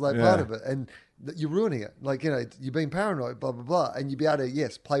for. This is like part of it. And you're ruining it. Like, you're being paranoid, blah, blah, blah. And you'd be able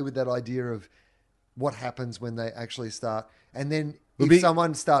to, play with that idea of what happens when they actually start. And then if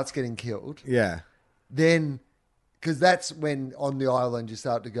someone starts getting killed, then, because that's when on the island you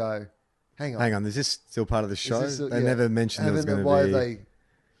start to go, hang on, is this still part of the show? They never mentioned it was going to be... Why they...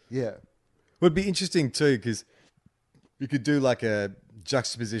 Yeah. Would be interesting too, because you could do like a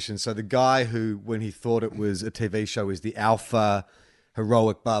juxtaposition. So the guy who, when he thought it was a TV show, is the alpha,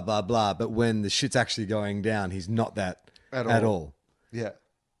 heroic, blah, blah, blah. But when the shit's actually going down, he's not that at all. Yeah.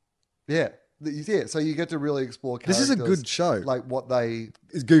 Yeah. Yeah, so you get to really explore characters. This is a good show. Like what they...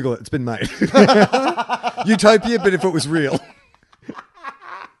 Google it. It's been made. Utopia, but if it was real.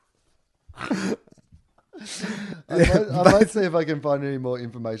 I might see if I can find any more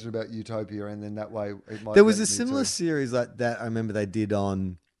information about Utopia, and then that way it might... There was a similar series like that I remember they did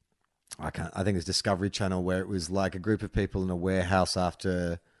on... I think it's Discovery Channel, where it was like a group of people in a warehouse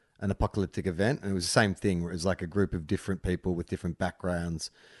after an apocalyptic event. And it was the same thing, where it was like a group of different people with different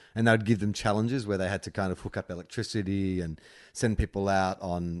backgrounds. And they would give them challenges where they had to kind of hook up electricity and send people out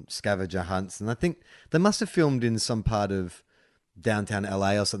on scavenger hunts. And I think they must have filmed in some part of downtown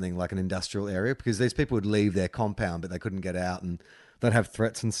LA or something, like an industrial area, because these people would leave their compound, but they couldn't get out and they'd have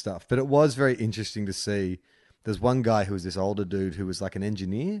threats and stuff. But it was very interesting to see. There's one guy who was this older dude who was like an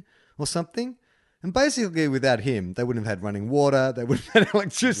engineer or something. And basically without him, they wouldn't have had running water. They wouldn't have had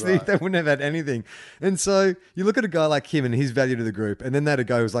electricity. Right. They wouldn't have had anything. And so you look at a guy like him and his value to the group. And then they had a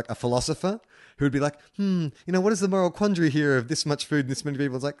guy who was like a philosopher who would be like, what is the moral quandary here of this much food and this many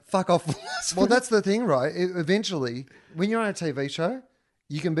people? It's like, fuck off. Well, that's the thing, right? Eventually, when you're on a TV show,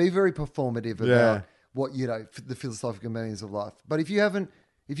 you can be very performative about what, the philosophical meanings of life. But if you have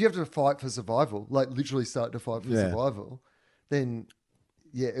to fight for survival, like literally start to fight for survival, then...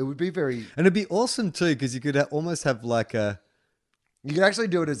 Yeah, it would be very... And it'd be awesome too, because you could almost have like a... You could actually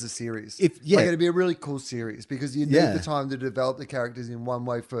do it as a series. Like, it'd be a really cool series, because you need the time to develop the characters in one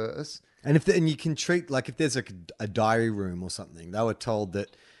way first. And and you can treat, like if there's a diary room or something, they were told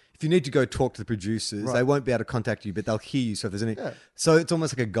that if you need to go talk to the producers, they won't be able to contact you, but they'll hear you. So if there's any... Yeah. So it's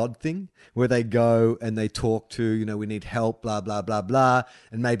almost like a God thing, where they go and they talk to, we need help, blah, blah, blah, blah.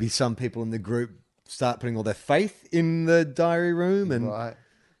 And maybe some people in the group start putting all their faith in the diary room and... Right.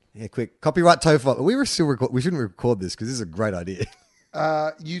 Yeah, quick. Copyright TOFOP. We shouldn't record this because this is a great idea.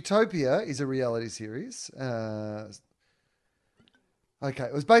 Utopia is a reality series. Okay,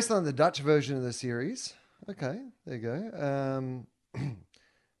 it was based on the Dutch version of the series. Okay, there you go.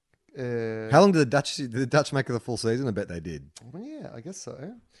 How long did the Dutch make of the full season? I bet they did. Well, yeah, I guess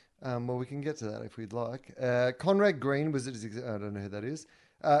so. Well, we can get to that if we'd like. Conrad Green was it? I don't know who that is.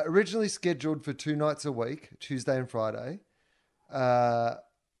 Originally scheduled for 2 nights a week, Tuesday and Friday.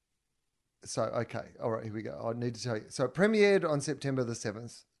 So, okay. All right, here we go. I need to tell you. So it premiered on September the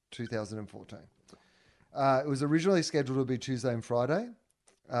 7th, 2014. It was originally scheduled to be Tuesday and Friday.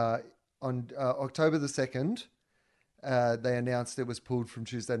 On October the 2nd, they announced it was pulled from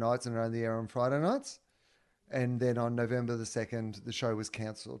Tuesday nights and only air on Friday nights. And then on November the 2nd, the show was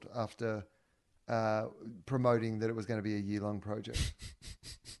cancelled after promoting that it was going to be a year-long project.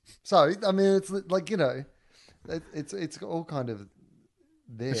 So, I mean, it's like, it's all kind of...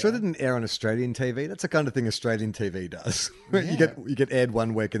 There. The show didn't air on Australian TV. That's the kind of thing Australian TV does. You get aired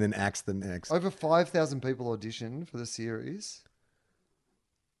one week and then axed the next. Over 5,000 people auditioned for the series.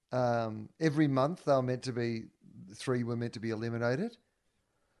 Every month they were meant to be 3 were meant to be eliminated.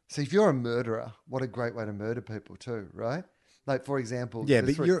 So if you're a murderer, what a great way to murder people too, right? Like for example,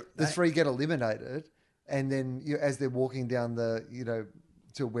 the 3 get eliminated, and then as they're walking down the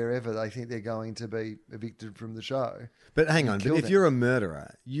to wherever they think they're going to be evicted from the show. But hang on, but if you're a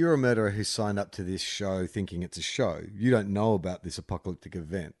murderer who signed up to this show thinking it's a show. You don't know about this apocalyptic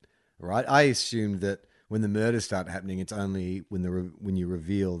event. right? I assumed that when the murders start happening, it's only when you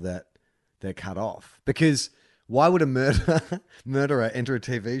reveal that they're cut off. Because why would a murderer enter a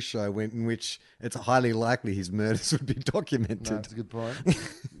TV show in which it's highly likely his murders would be documented? No, that's a good point.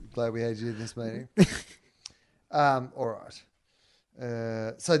 Glad we had you in this meeting. All right.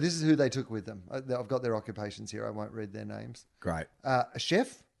 So this is who they took with them. I've got their occupations here. I won't read their names. Great. A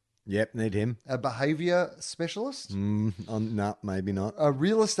chef, Yep, need him. a behavior specialist, No, maybe not. a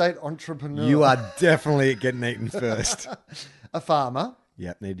real estate entrepreneur. You are definitely getting eaten first. a farmer,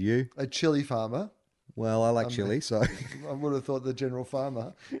 Yep, need you. a chili farmer. Well, I like chili, so I would have thought the general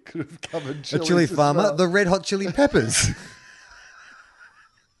farmer could have covered a chilies chili as farmer, well. the red hot chili peppers.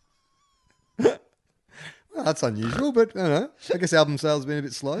 Well, that's unusual, but I don't know. I guess album sales have been a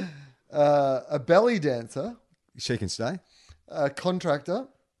bit slow. A belly dancer, She can stay. a contractor.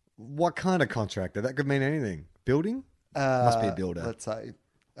 What kind of contractor? That could mean anything. Building? Must be a builder. Let's say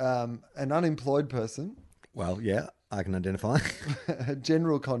an unemployed person, Well, yeah, I can identify. a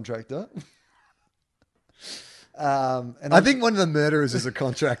general contractor. And I think one of the murderers is a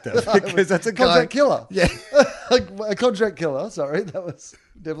contractor because that's a contract guy. killer. Yeah. A contract killer. Sorry, that was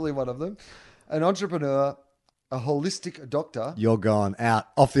definitely one of them. An entrepreneur, a holistic doctor, You're gone, out,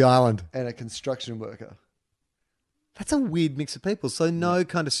 off the island. and a construction worker. That's a weird mix of people. So no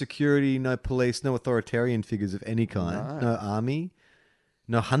kind of security, no police, no authoritarian figures of any kind. No army,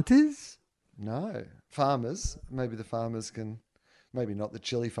 no hunters. No farmers. Maybe the farmers can. Maybe not the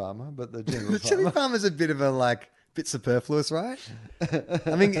chili farmer, but the general The chili farmer. farmer's a bit of a bit superfluous, right?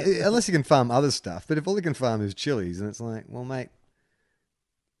 I mean, unless you can farm other stuff. But if all you can farm is chilies, and it's like, well, mate.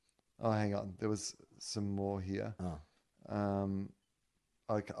 Oh, hang on. There was some more here. Oh.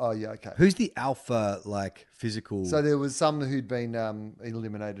 Okay. Oh, yeah. Okay. Who's the alpha, physical? So there was some who'd been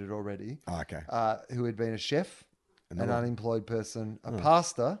eliminated already. Oh, okay. Who had been a chef, an Another- unemployed person, a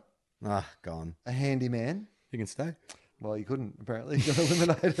pastor, Gone. a handyman. You can stay. Well, you couldn't, apparently. You got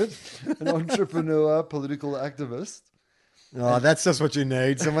eliminated. An entrepreneur, political activist, Oh, that's just what you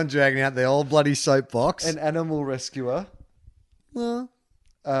need. Someone dragging out the old bloody soapbox. an animal rescuer, Well,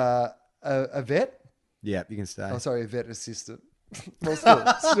 a vet. yeah, you can stay. Oh, sorry, a vet assistant.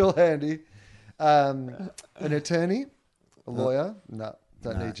 Well, still handy. An attorney, a lawyer. No,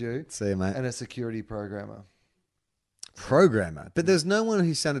 don't need you. See you, mate. And a security programmer. Programmer. But there's no one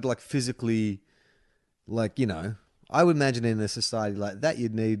who sounded physically, I would imagine in a society like that,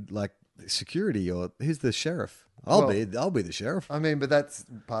 you'd need security or who's the sheriff? I'll be the sheriff. I mean, but that's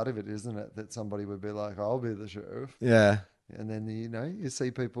part of it, isn't it? That somebody would be like, I'll be the sheriff. Yeah. And then, you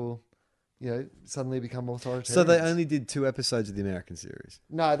see people, suddenly become authoritarian. So they only did 2 episodes of the American series.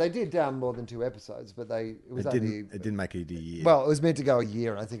 No, they did more than 2 episodes, but it Didn't make it a year. Well, it was meant to go a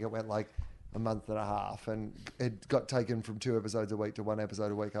year, and I think it went a month and a half, and it got taken from 2 episodes a week to 1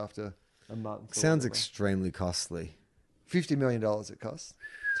 episode a week after a month. Sounds extremely costly. $50 million it costs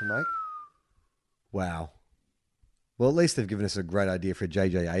to make. Wow. Well, at least they've given us a great idea for a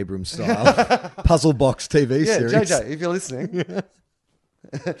J.J. Abrams style puzzle box TV Yeah, series. JJ, if you're listening.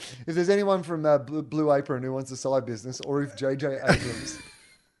 If there's anyone from Blue Apron who wants a side business, or if JJ Abrams.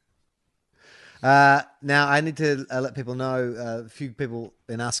 Now, I need to let people know, a few people have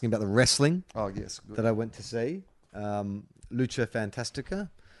been asking about the wrestling Oh, yes. Good. that I went to see. Lucha Fantastica,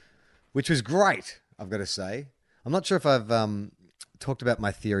 which was great, I've got to say. I'm not sure if I've talked about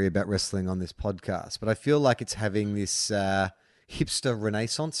my theory about wrestling on this podcast, but I feel like it's having this hipster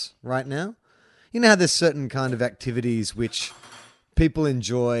renaissance right now. You know how there's certain kind of activities which people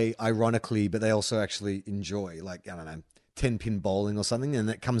enjoy ironically, but they also actually enjoy, 10-pin bowling or something, and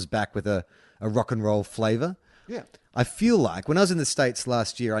it comes back with a rock and roll flavor. Yeah. I feel like when I was in the States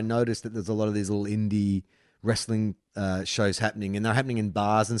last year, I noticed that there's a lot of these little indie wrestling shows happening, and they're happening in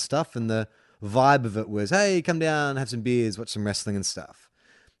bars and stuff, and the vibe of it was, hey, come down, have some beers, watch some wrestling and stuff.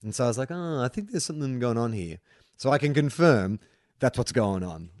 And so I was like, I think there's something going on here. So I can confirm that's what's going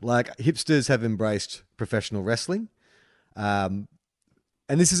on. Hipsters have embraced professional wrestling. And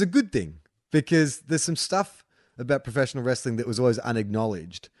this is a good thing because there's some stuff about professional wrestling that was always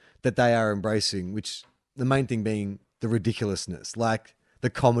unacknowledged that they are embracing, which the main thing being the ridiculousness, the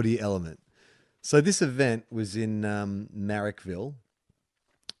comedy element. So this event was in Marrickville.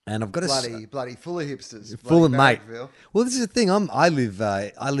 And I've got Bloody full of hipsters. full of Bloody mate. Marrickville. Well, this is the thing. I live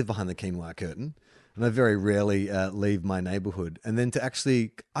behind the quinoa curtain, and I very rarely leave my neighbourhood. And then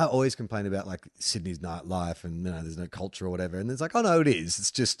I always complain about Sydney's nightlife and there's no culture or whatever. And it's oh no, it is.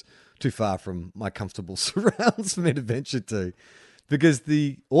 It's just too far from my comfortable surrounds for me to venture to, because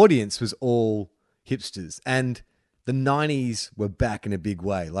the audience was all hipsters, and the 90s were back in a big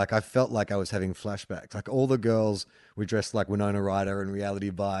way. Like, I felt like I was having flashbacks. Like, all the girls were dressed like Winona Ryder and Reality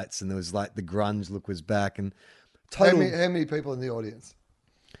Bites, and there was like the grunge look was back. And How many people in the audience?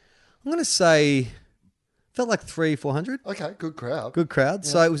 I'm going to say, felt like 300-400. Okay, good crowd. Good crowd.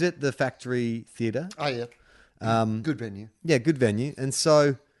 So it was at the Factory Theatre. Oh, yeah. Good venue. Yeah, good venue. And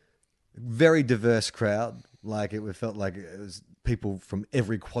so, very diverse crowd. Like, it felt like it was people from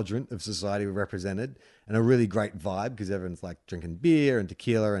every quadrant of society were represented, and a really great vibe because everyone's like drinking beer and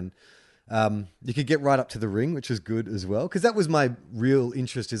tequila, and you could get right up to the ring, which was good as well. Because that was my real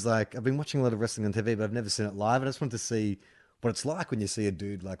interest. Is like, I've been watching a lot of wrestling on TV, but I've never seen it live. I just wanted to see what it's like when you see a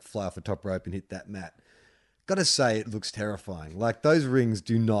dude like fly off the top rope and hit that mat. Got to say, it looks terrifying. Like, those rings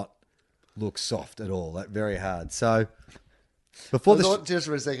do not look soft at all. Like, very hard. So before I thought just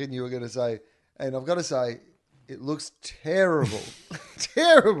for a second you were going to say, and I've got to say, it looks terrible.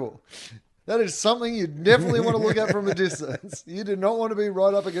 Terrible. That is something you definitely want to look at from a distance. You do not want to be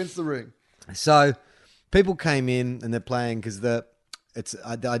right up against the ring. So people came in and they're playing because the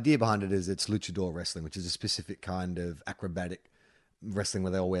idea behind it is it's luchador wrestling, which is a specific kind of acrobatic wrestling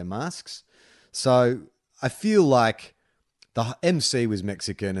where they all wear masks. So I feel like the MC was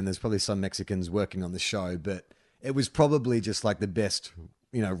Mexican and there's probably some Mexicans working on the show, but it was probably just like the best,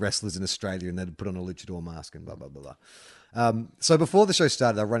 wrestlers in Australia, and they'd put on a luchador mask and blah, blah, blah, blah. So before the show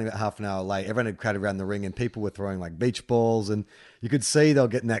started, they were running about half an hour late. Everyone had crowded around the ring and people were throwing like beach balls, and you could see they were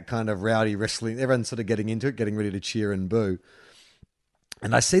getting that kind of rowdy wrestling. Everyone's sort of getting into it, getting ready to cheer and boo.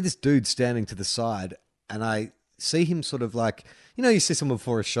 And I see this dude standing to the side, and I see him sort of like, you see someone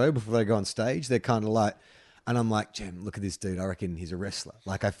before a show, before they go on stage, they're kind of like, and I'm like, Jem, look at this dude. I reckon he's a wrestler.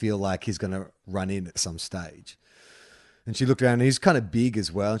 Like, I feel like he's going to run in at some stage. And she looked around, and he's kind of big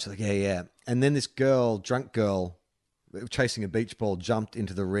as well. And she's like, yeah. And then this girl, drunk girl, chasing a beach ball, jumped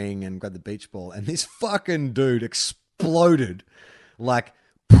into the ring and grabbed the beach ball. And this fucking dude exploded, like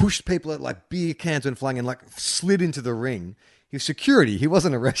pushed people at like beer cans and flying and like slid into the ring. He was security. He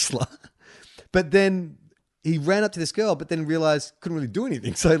wasn't a wrestler. But then he ran up to this girl, but then realized couldn't really do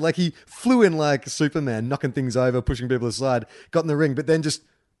anything. So like he flew in like Superman, knocking things over, pushing people aside, got in the ring, but then just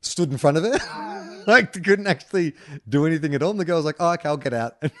stood in front of her. Like, couldn't actually do anything at all. And the girl was like, oh, okay, I'll get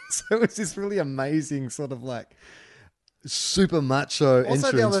out. And so it was this really amazing sort of like super macho Also,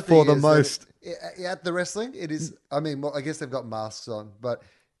 entrance for the most. At the wrestling, it is, I guess they've got masks on, but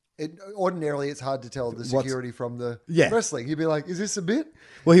ordinarily it's hard to tell the security from the wrestling. You'd be like, is this a bit?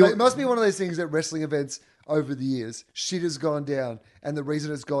 Well, it must be one of those things at wrestling events over the years, shit has gone down, and the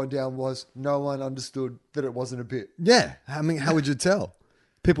reason it's gone down was no one understood that it wasn't a bit. Yeah. I mean, how would you tell?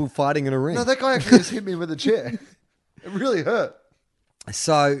 People fighting in a ring. No, that guy actually just hit me with a chair. It really hurt.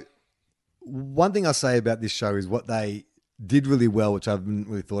 So one thing I say about this show is what they did really well, which I haven't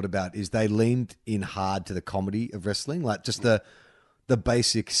really thought about, is they leaned in hard to the comedy of wrestling, like just the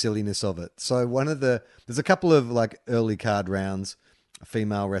basic silliness of it. So there's a couple of like early card rounds, a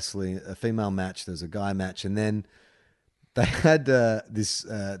female match, there's a guy match, and then they had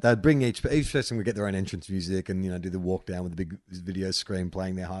they'd bring each person would get their own entrance music and, do the walk down with the big video screen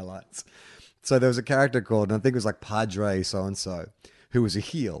playing their highlights. So there was a character called, and I think it was like Padre so-and-so, who was a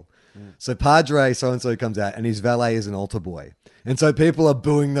heel. So Padre so-and-so comes out and his valet is an altar boy. And so people are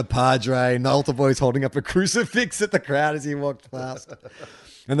booing the Padre and the altar boy's holding up a crucifix at the crowd as he walked past.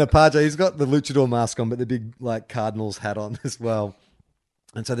 And the Padre, he's got the luchador mask on, but the big like Cardinals hat on as well.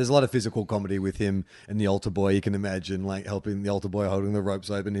 And so there's a lot of physical comedy with him and the altar boy. You can imagine like helping the altar boy holding the ropes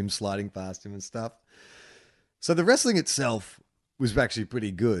open, him sliding past him and stuff. So the wrestling itself was actually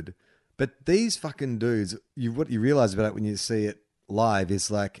pretty good. But these fucking dudes, what you realize about it when you see it live is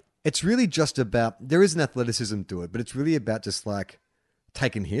like, it's really just about, there is an athleticism to it, but it's really about just like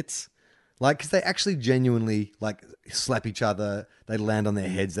taking hits. Like, because they actually genuinely like slap each other. They land on their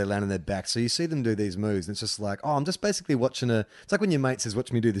heads. They land on their backs. So you see them do these moves, and it's just like, oh, I'm just basically watching it's like when your mate says,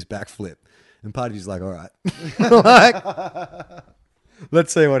 watch me do this backflip. And Party's like, all right. Like,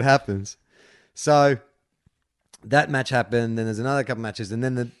 let's see what happens. So that match happened. Then there's another couple matches. And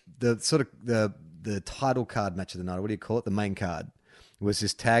then the sort of the title card match of the night, what do you call it? The main card was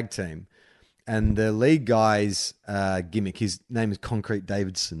this tag team. And the lead guy's gimmick, his name is Concrete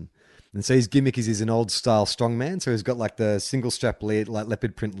Davidson. And so his gimmick is he's an old style strongman. So he's got like the single strap like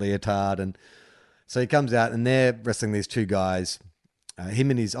leopard print leotard. And so he comes out and they're wrestling these two guys.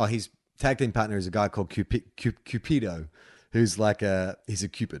 Him and his tag team partner is a guy called Cupido, who's like he's a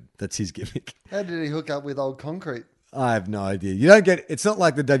Cupid. That's his gimmick. How did he hook up with old Concrete? I have no idea. You don't get, it's not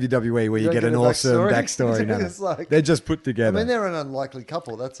like the WWE where you get an awesome backstory. No. Like, they're just put together. I mean, they're an unlikely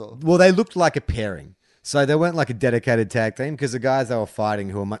couple, that's all. Well, they looked like a pairing. So they weren't like a dedicated tag team because the guys they were fighting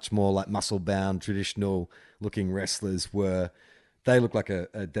who are much more like muscle bound, traditional, looking wrestlers they looked like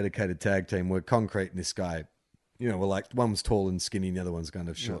a dedicated tag team where Concrete and this guy, were like, one was tall and skinny and the other one's kind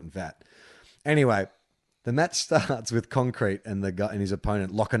of short and fat. Anyway, the match starts with Concrete and the guy and his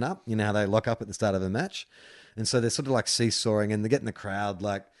opponent locking up. You know how they lock up at the start of a match? And so they're sort of like seesawing and they're getting the crowd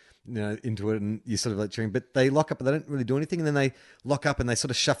like, into it, and you sort of like cheering, but they lock up, but they don't really do anything. And then they lock up and they sort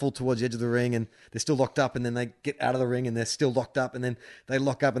of shuffle towards the edge of the ring and they're still locked up. And then they get out of the ring and they're still locked up. And then they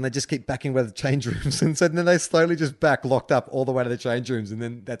lock up and they just keep backing away to the change rooms. And so then they slowly just back locked up all the way to the change rooms. And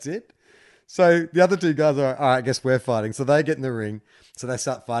then that's it. So the other two guys are like, all right, I guess we're fighting. So they get in the ring. So they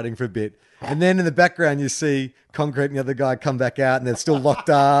start fighting for a bit. And then in the background, you see Concrete and the other guy come back out and they're still locked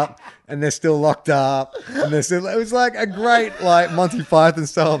up and they're still locked up. And they're still, it was like a great like Monty Python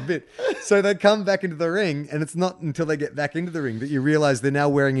style bit. So they come back into the ring and it's not until they get back into the ring that you realize they're now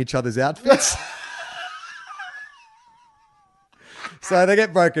wearing each other's outfits. So they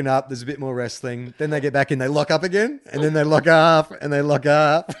get broken up. There's a bit more wrestling. Then they get back in. They lock up again. And then they lock up and they lock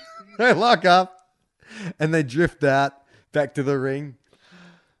up. They lock up and they drift out back to the ring.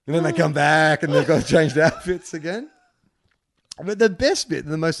 And then they come back and they've got changed outfits again. But the best bit,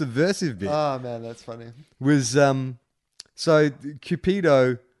 the most subversive bit. Oh, man, that's funny. Was, so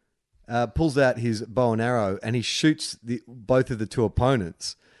Cupido pulls out his bow and arrow and he shoots both of the two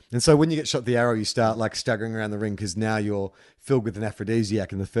opponents. And so when you get shot with the arrow, you start like staggering around the ring because now you're filled with an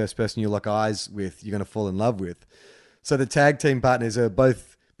aphrodisiac and the first person you lock eyes with, you're going to fall in love with. So the tag team partners are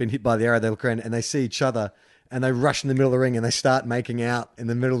both been hit by the arrow. They look around and they see each other. And they rush in the middle of the ring and they start making out in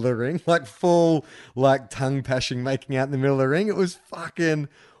the middle of the ring, like full, like tongue pashing, making out in the middle of the ring. It was fucking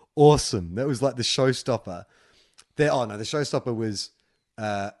awesome. That was like the showstopper. The showstopper was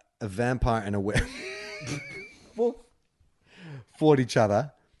a vampire and a werewolf fought each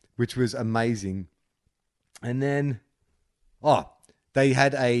other, which was amazing. And then, they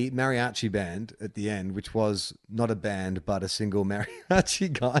had a mariachi band at the end, which was not a band, but a single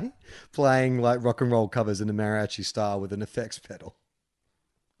mariachi guy playing like rock and roll covers in a mariachi style with an effects pedal.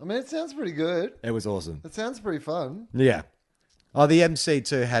 I mean, it sounds pretty good. It was awesome. It sounds pretty fun. Yeah. Oh, the MC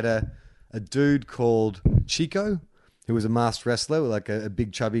too had a dude called Chico, who was a masked wrestler, like a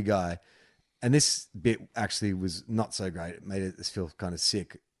big chubby guy. And this bit actually was not so great. It made it feel kind of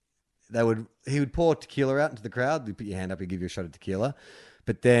sick. He would pour tequila out into the crowd. He'd put your hand up, he'd give you a shot of tequila.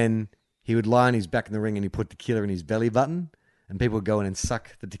 But then he would lie on his back in the ring and he'd put tequila in his belly button and people would go in and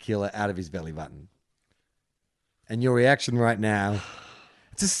suck the tequila out of his belly button. And your reaction right now,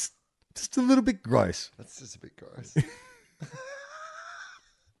 just a little bit gross. That's just a bit gross.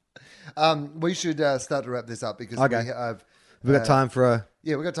 We should start to wrap this up because Okay. we have... We've got time for a...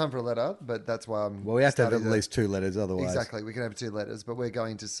 Yeah, we've got time for a letter, but that's why I'm... Well, we have to have at least 2 letters otherwise. Exactly. We can have 2 letters, but we're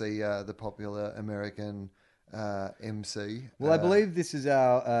going to see the popular American MC. Well, I believe this is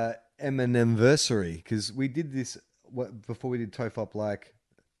our anniversary because we did this before we did TOFOP like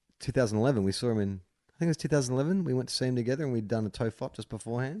 2011. We saw him in, I think it was 2011. We went to see him together and we'd done a TOFOP just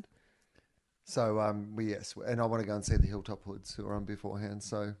beforehand. So, yes, and I want to go and see the Hilltop Hoods who are on beforehand,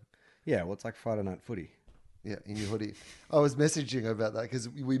 so... Yeah, well, it's like Friday Night Footy. Yeah, in your hoodie. I was messaging about that because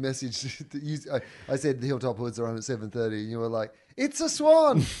we messaged. I said the Hilltop Hoods are on at 7:30, and you were like, "It's a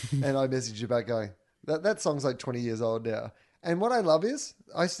swan," and I messaged you back going, "That song's like 20 years old now." And what I love is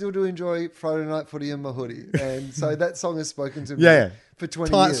I still do enjoy Friday Night Footy in my hoodie, and so that song has spoken to me for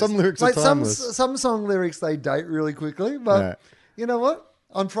 20 years. Some lyrics are timeless. Some song lyrics they date really quickly, but you know what?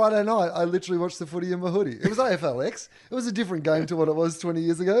 On Friday night, I literally watched the footy in my hoodie. It was AFLX. It was a different game to what it was 20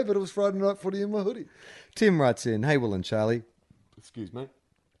 years ago, but it was Friday Night Footy in my hoodie. Tim writes in, "Hey, Will and Charlie." Excuse me.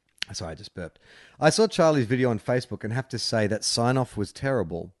 Sorry, I just burped. I saw Charlie's video on Facebook and have to say that sign-off was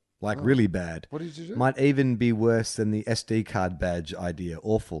terrible. Like, really bad. What did you do? Might even be worse than the SD card badge idea.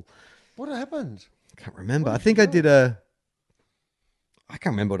 Awful. What happened? Can't remember. I think I did I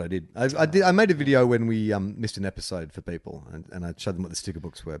can't remember what I did. I made a video when we missed an episode for people, and I showed them what the sticker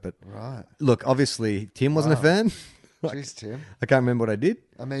books were. But Right. look, obviously Tim wasn't a fan. Jeez, Tim. I can't remember what I did.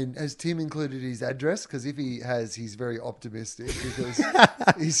 I mean, has Tim included his address? Because if he has, he's very optimistic because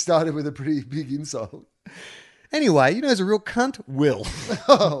he started with a pretty big insult. Anyway, you know, who's a real cunt? Will.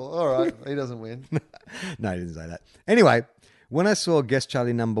 Oh, all right. He doesn't win. No, he didn't say that. Anyway, when I saw Guest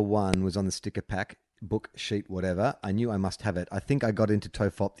Charlie number 1 was on the sticker pack, book, sheet, whatever, I knew I must have it. I think I got into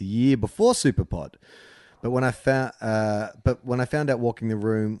TOFOP the year before Superpod. But when I found walking the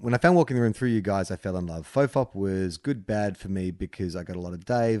room through you guys, I fell in love. FOFOP was good, bad for me because I got a lot of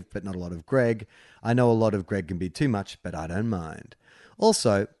Dave, but not a lot of Greg. I know a lot of Greg can be too much, but I don't mind.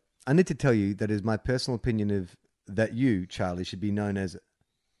 Also, I need to tell you that it is my personal opinion that you, Charlie, should be known as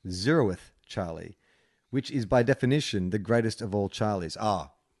Zeroth Charlie, which is by definition the greatest of all Charlies.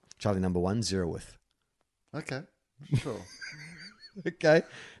 Charlie number 1, Zeroth. Okay, sure. Okay.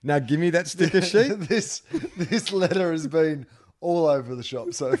 Now give me that sticker sheet. This letter has been all over the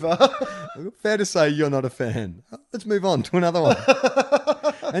shop so far. Fair to say you're not a fan. Let's move on to another one.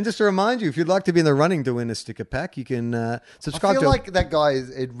 And just to remind you, if you'd like to be in the running to win a sticker pack, you can I subscribe feel to like that guy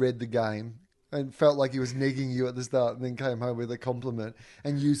had read the game and felt like he was negging you at the start and then came home with a compliment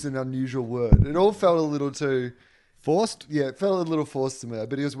and used an unusual word. It all felt a little too... Forced. Yeah, it felt a little forced to me.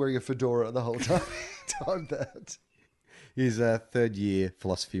 But he was wearing a fedora the whole time. He's a third-year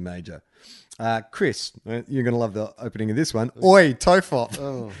philosophy major. Chris, you're going to love the opening of this one. Oi, TOFOP.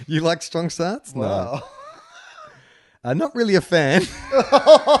 Oh. You like strong starts? Wow. No. Not really a fan.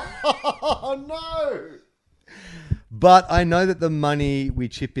 Oh, no. But I know that the money we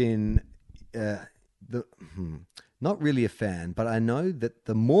chip in... Not really a fan, but I know that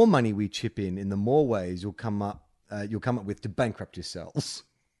the more money we chip in the more ways you'll come up with to bankrupt yourselves.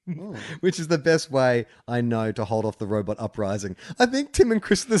 Which is the best way I know to hold off the robot uprising. I think Tim and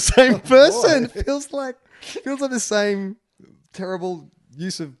Chris are the same person. It feels like the same terrible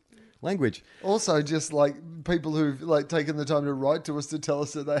use of language. Also, just like people who've like taken the time to write to us to tell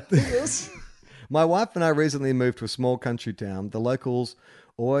us that they hate us. My wife and I recently moved to a small country town. The locals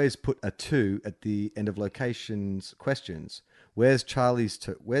always put a 2 at the end of locations questions. Where's Charlie's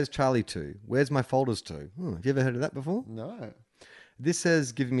to? Where's Charlie to? Where's my folders to? Have you ever heard of that before? No. This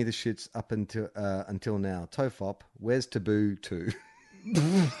has given me the shits up until now. TOFOP, where's Taboo to?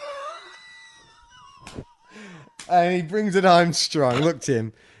 And he brings it home strong. Look,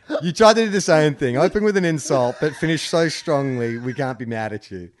 Tim, you tried to do the same thing. Open with an insult, but finish so strongly we can't be mad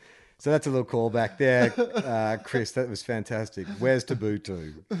at you. So that's a little callback there, Chris. That was fantastic. Where's Taboo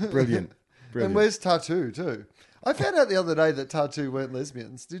to? Brilliant. And where's Tattoo too? I found out the other day that Tattoo weren't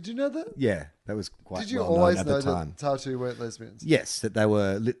lesbians. Did you know that? Yeah, that was quite Did you well known always at know the time. that Tattoo weren't lesbians? Yes, that they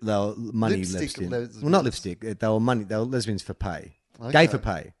were money Lipstick lesbians. lesbians. Well, not lipstick. They were money. They were lesbians for pay. Gay for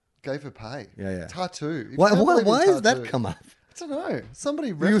pay. Gay for pay. Yeah. Tattoo. If Why you don't believe in has that Tattoo- come up? I don't know. Somebody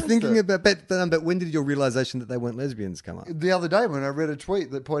You were referenced thinking it. about, but when did your realization that they weren't lesbians come up? The other day when I read a tweet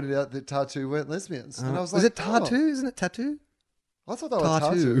that pointed out that Tattoo weren't lesbians. And I was like, Was it Tattoo? Isn't it Tattoo? I thought that was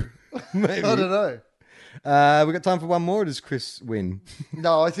Tattoo. Maybe. I don't know. We got time for one more, or does Chris win?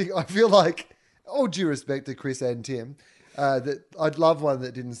 No, I feel like, all due respect to Chris and Tim, that I'd love one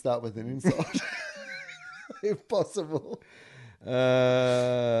that didn't start with an insult. If possible.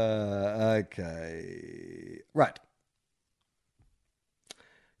 Okay. Right.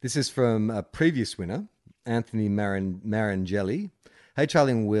 This is from a previous winner, Anthony Marangelli. Hey,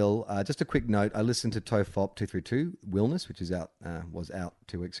 Charlie and Will. Just a quick note. I listened to TOFOP 232, Willness, which is was out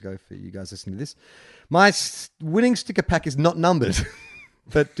 2 weeks ago for you guys listening to this. My winning sticker pack is not numbered,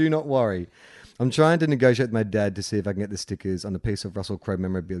 but do not worry. I'm trying to negotiate with my dad to see if I can get the stickers on a piece of Russell Crowe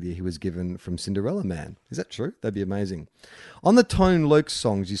memorabilia he was given from Cinderella Man. Is that true? That'd be amazing. On the Tone Loc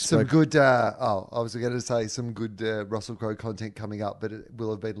songs you Some spoke... good, I was going to say some good Russell Crowe content coming up, but it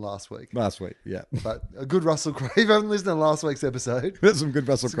will have been last week. Last week, yeah. But a good Russell Crowe. If you haven't listened to last week's episode, That's some good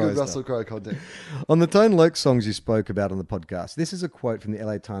Russell some Crowe good stuff. Russell Crowe content. On the Tone Loc songs you spoke about on the podcast, this is a quote from the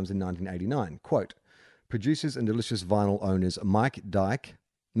LA Times in 1989. Quote, producers and Delicious Vinyl owners Matt Dyke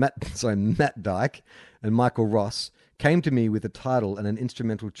and Michael Ross came to me with a title and an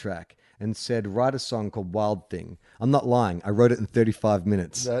instrumental track and said, write a song called Wild Thing. I'm not lying. I wrote it in 35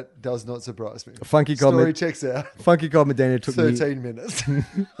 minutes. That does not surprise me. Funky Story checks out. Funky Cold Medina took 13 minutes. me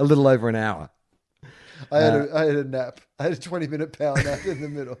a little over an hour. I had a nap. I had a 20-minute power nap in the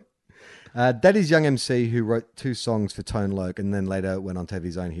middle. That is Young MC, who wrote 2 songs for Tone Loc and then later went on to have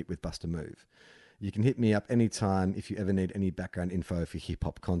his own hit with Bust a Move. You can hit me up anytime if you ever need any background info for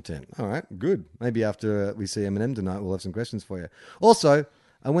hip-hop content. All right, good. Maybe after we see Eminem tonight, we'll have some questions for you. Also,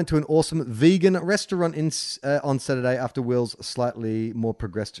 I went to an awesome vegan restaurant on Saturday after Will's slightly more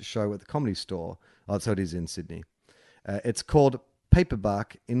progressed show at the Comedy Store. Oh, so it is in Sydney. It's called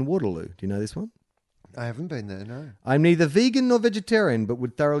Paperbark in Waterloo. Do you know this one? I haven't been there, no. I'm neither vegan nor vegetarian, but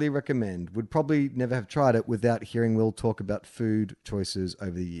would thoroughly recommend. Would probably never have tried it without hearing Will talk about food choices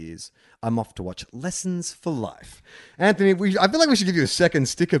over the years. I'm off to watch Lessons for Life. Anthony, I feel like we should give you a second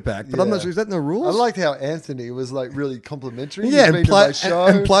sticker pack, but I'm not Yeah. sure. Is that in the rules? I liked how Anthony was like really complimentary. Yeah, He's been to my show.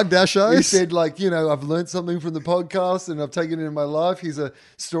 and plugged our shows. He said like, I've learned something from the podcast and I've taken it in my life. Here's a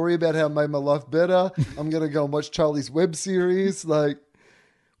story about how it made my life better. I'm going to go and watch Charlie's web series.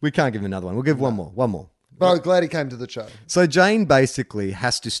 We can't give him another one. We'll give one more. But I'm glad he came to the show. So Jane basically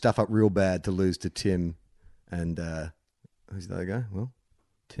has to stuff up real bad to lose to Tim and who's the other guy? Well,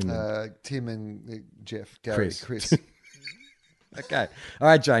 Tim and Tim and Jeff, Gary, Chris. Okay. All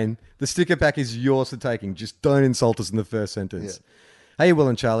right, Jane. The sticker pack is yours for taking. Just don't insult us in the first sentence. Hey, Will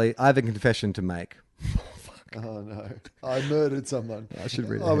and Charlie, I have a confession to make. Oh no! I murdered someone. I should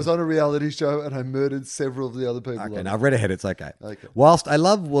read I ahead. was on a reality show and I murdered several of the other people. Okay, on now it. I've read ahead. It's okay. Okay. Whilst I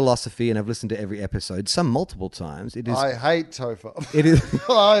love philosophy and I've listened to every episode, some multiple times, it is. I hate TOFOP. It is.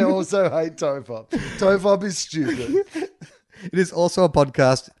 I also hate TOFOP. TOFOP is stupid. It is also a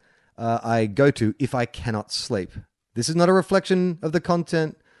podcast I go to if I cannot sleep. This is not a reflection of the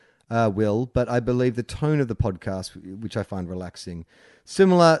content, Will, but I believe the tone of the podcast, which I find relaxing,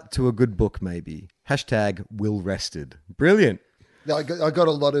 similar to a good book, maybe. Hashtag Will Rested. Brilliant. Yeah, I got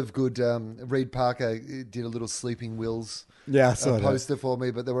a lot of good. Reed Parker did a little Sleeping Wills Yeah, I saw that. poster for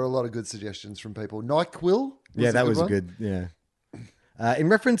me, but there were a lot of good suggestions from people. NyQuil? Yeah, that was one? good. Yeah. In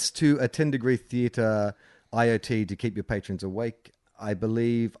reference to a 10-degree theatre IoT to keep your patrons awake, I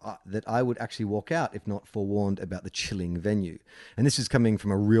believe that I would actually walk out if not forewarned about the chilling venue. And this is coming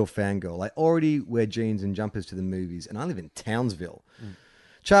from a real fangirl. I already wear jeans and jumpers to the movies, and I live in Townsville.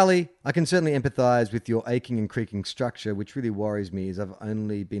 Charlie, I can certainly empathise with your aching and creaking structure, which really worries me as I've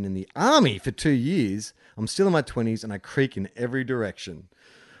only been in the army for 2 years. I'm still in my 20s and I creak in every direction.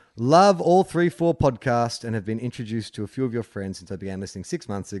 Love all 3-4 podcasts and have been introduced to a few of your friends since I began listening 6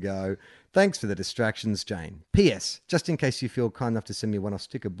 months ago. Thanks for the distractions, Jane. P.S. Just in case you feel kind enough to send me a one-off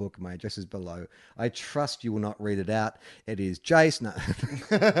sticker book, my address is below. I trust you will not read it out. It is Jace. No.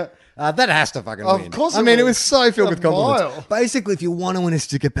 That has to fucking win. Of course I it mean, it will. was so filled with A compliments. mile. Basically, if you want to win a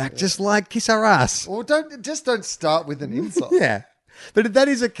sticker back, just like kiss our ass. Well, don't start with an insult. Yeah. But if that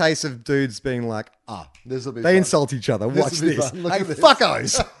is a case of dudes being like, This'll be they fun. insult each other. Watch This'll be this. fun. Look Hey, at this.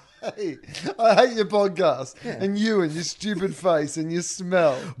 fuckos. Hey, I hate your podcast and you and your stupid face and your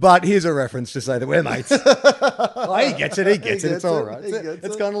smell. But here's a reference to say that we're mates. Oh, he gets it. He gets it. It's gets all it, right. he It's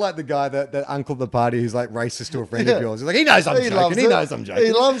gets it. kind of like the guy, that uncle at the party who's like racist to a friend Yeah. of yours. He's like, he knows I'm He joking. loves He it. knows I'm joking.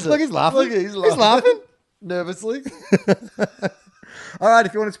 He loves it. Look, he's laughing. Look, he's laughing. Nervously. All right,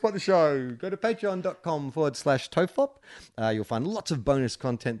 if you want to support the show, go to patreon.com/TOFOP. You'll find lots of bonus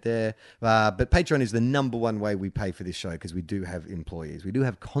content there. But Patreon is the number one way we pay for this show because we do have employees. We do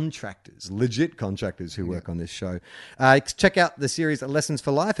have contractors, legit contractors who work on this show. Check out the series Lessons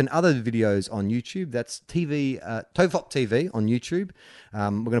for Life and other videos on YouTube. That's TOFOP TV on YouTube. We're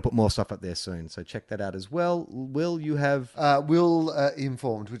going to put more stuff up there soon, so check that out as well. Will, you have... Will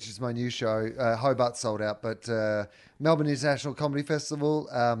Informed, which is my new show. Hobart sold out, but Melbourne International Comedy Festival.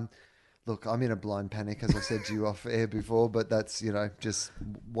 Look, I'm in a blind panic, as I said to you off air before, but that's, just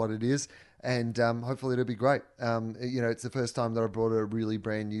what it is. And hopefully it'll be great. It's the first time that I brought a really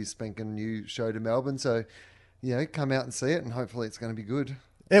brand new, spanking new show to Melbourne. So, come out and see it, and hopefully it's going to be good.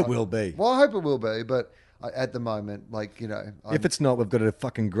 It will be. Well, I hope it will be, but at the moment, If it's not, we've got a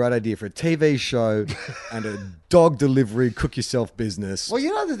fucking great idea for a TV show and a dog delivery, cook yourself business. Well,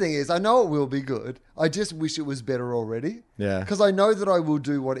 the thing is, I know it will be good. I just wish it was better already. Yeah. Because I know that I will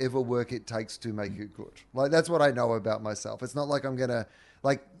do whatever work it takes to make it good. Like, that's what I know about myself. It's not like I'm going to,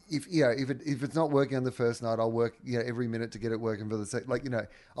 if it's not working on the first night, I'll work, every minute to get it working for the second.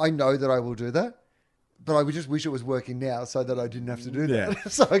 I know that I will do that. But I would just wish it was working now so that I didn't have to do that. Yeah.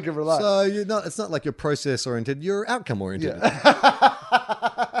 So I can relax. So it's not like you're process oriented, you're outcome oriented.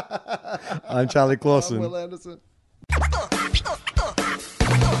 I'm Charlie Clausen. Will Anderson.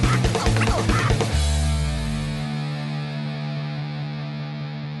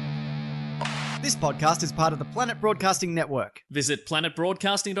 This podcast is part of the Planet Broadcasting Network. Visit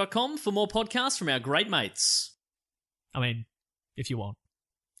planetbroadcasting.com for more podcasts from our great mates. I mean, if you want.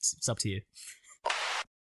 It's up to you.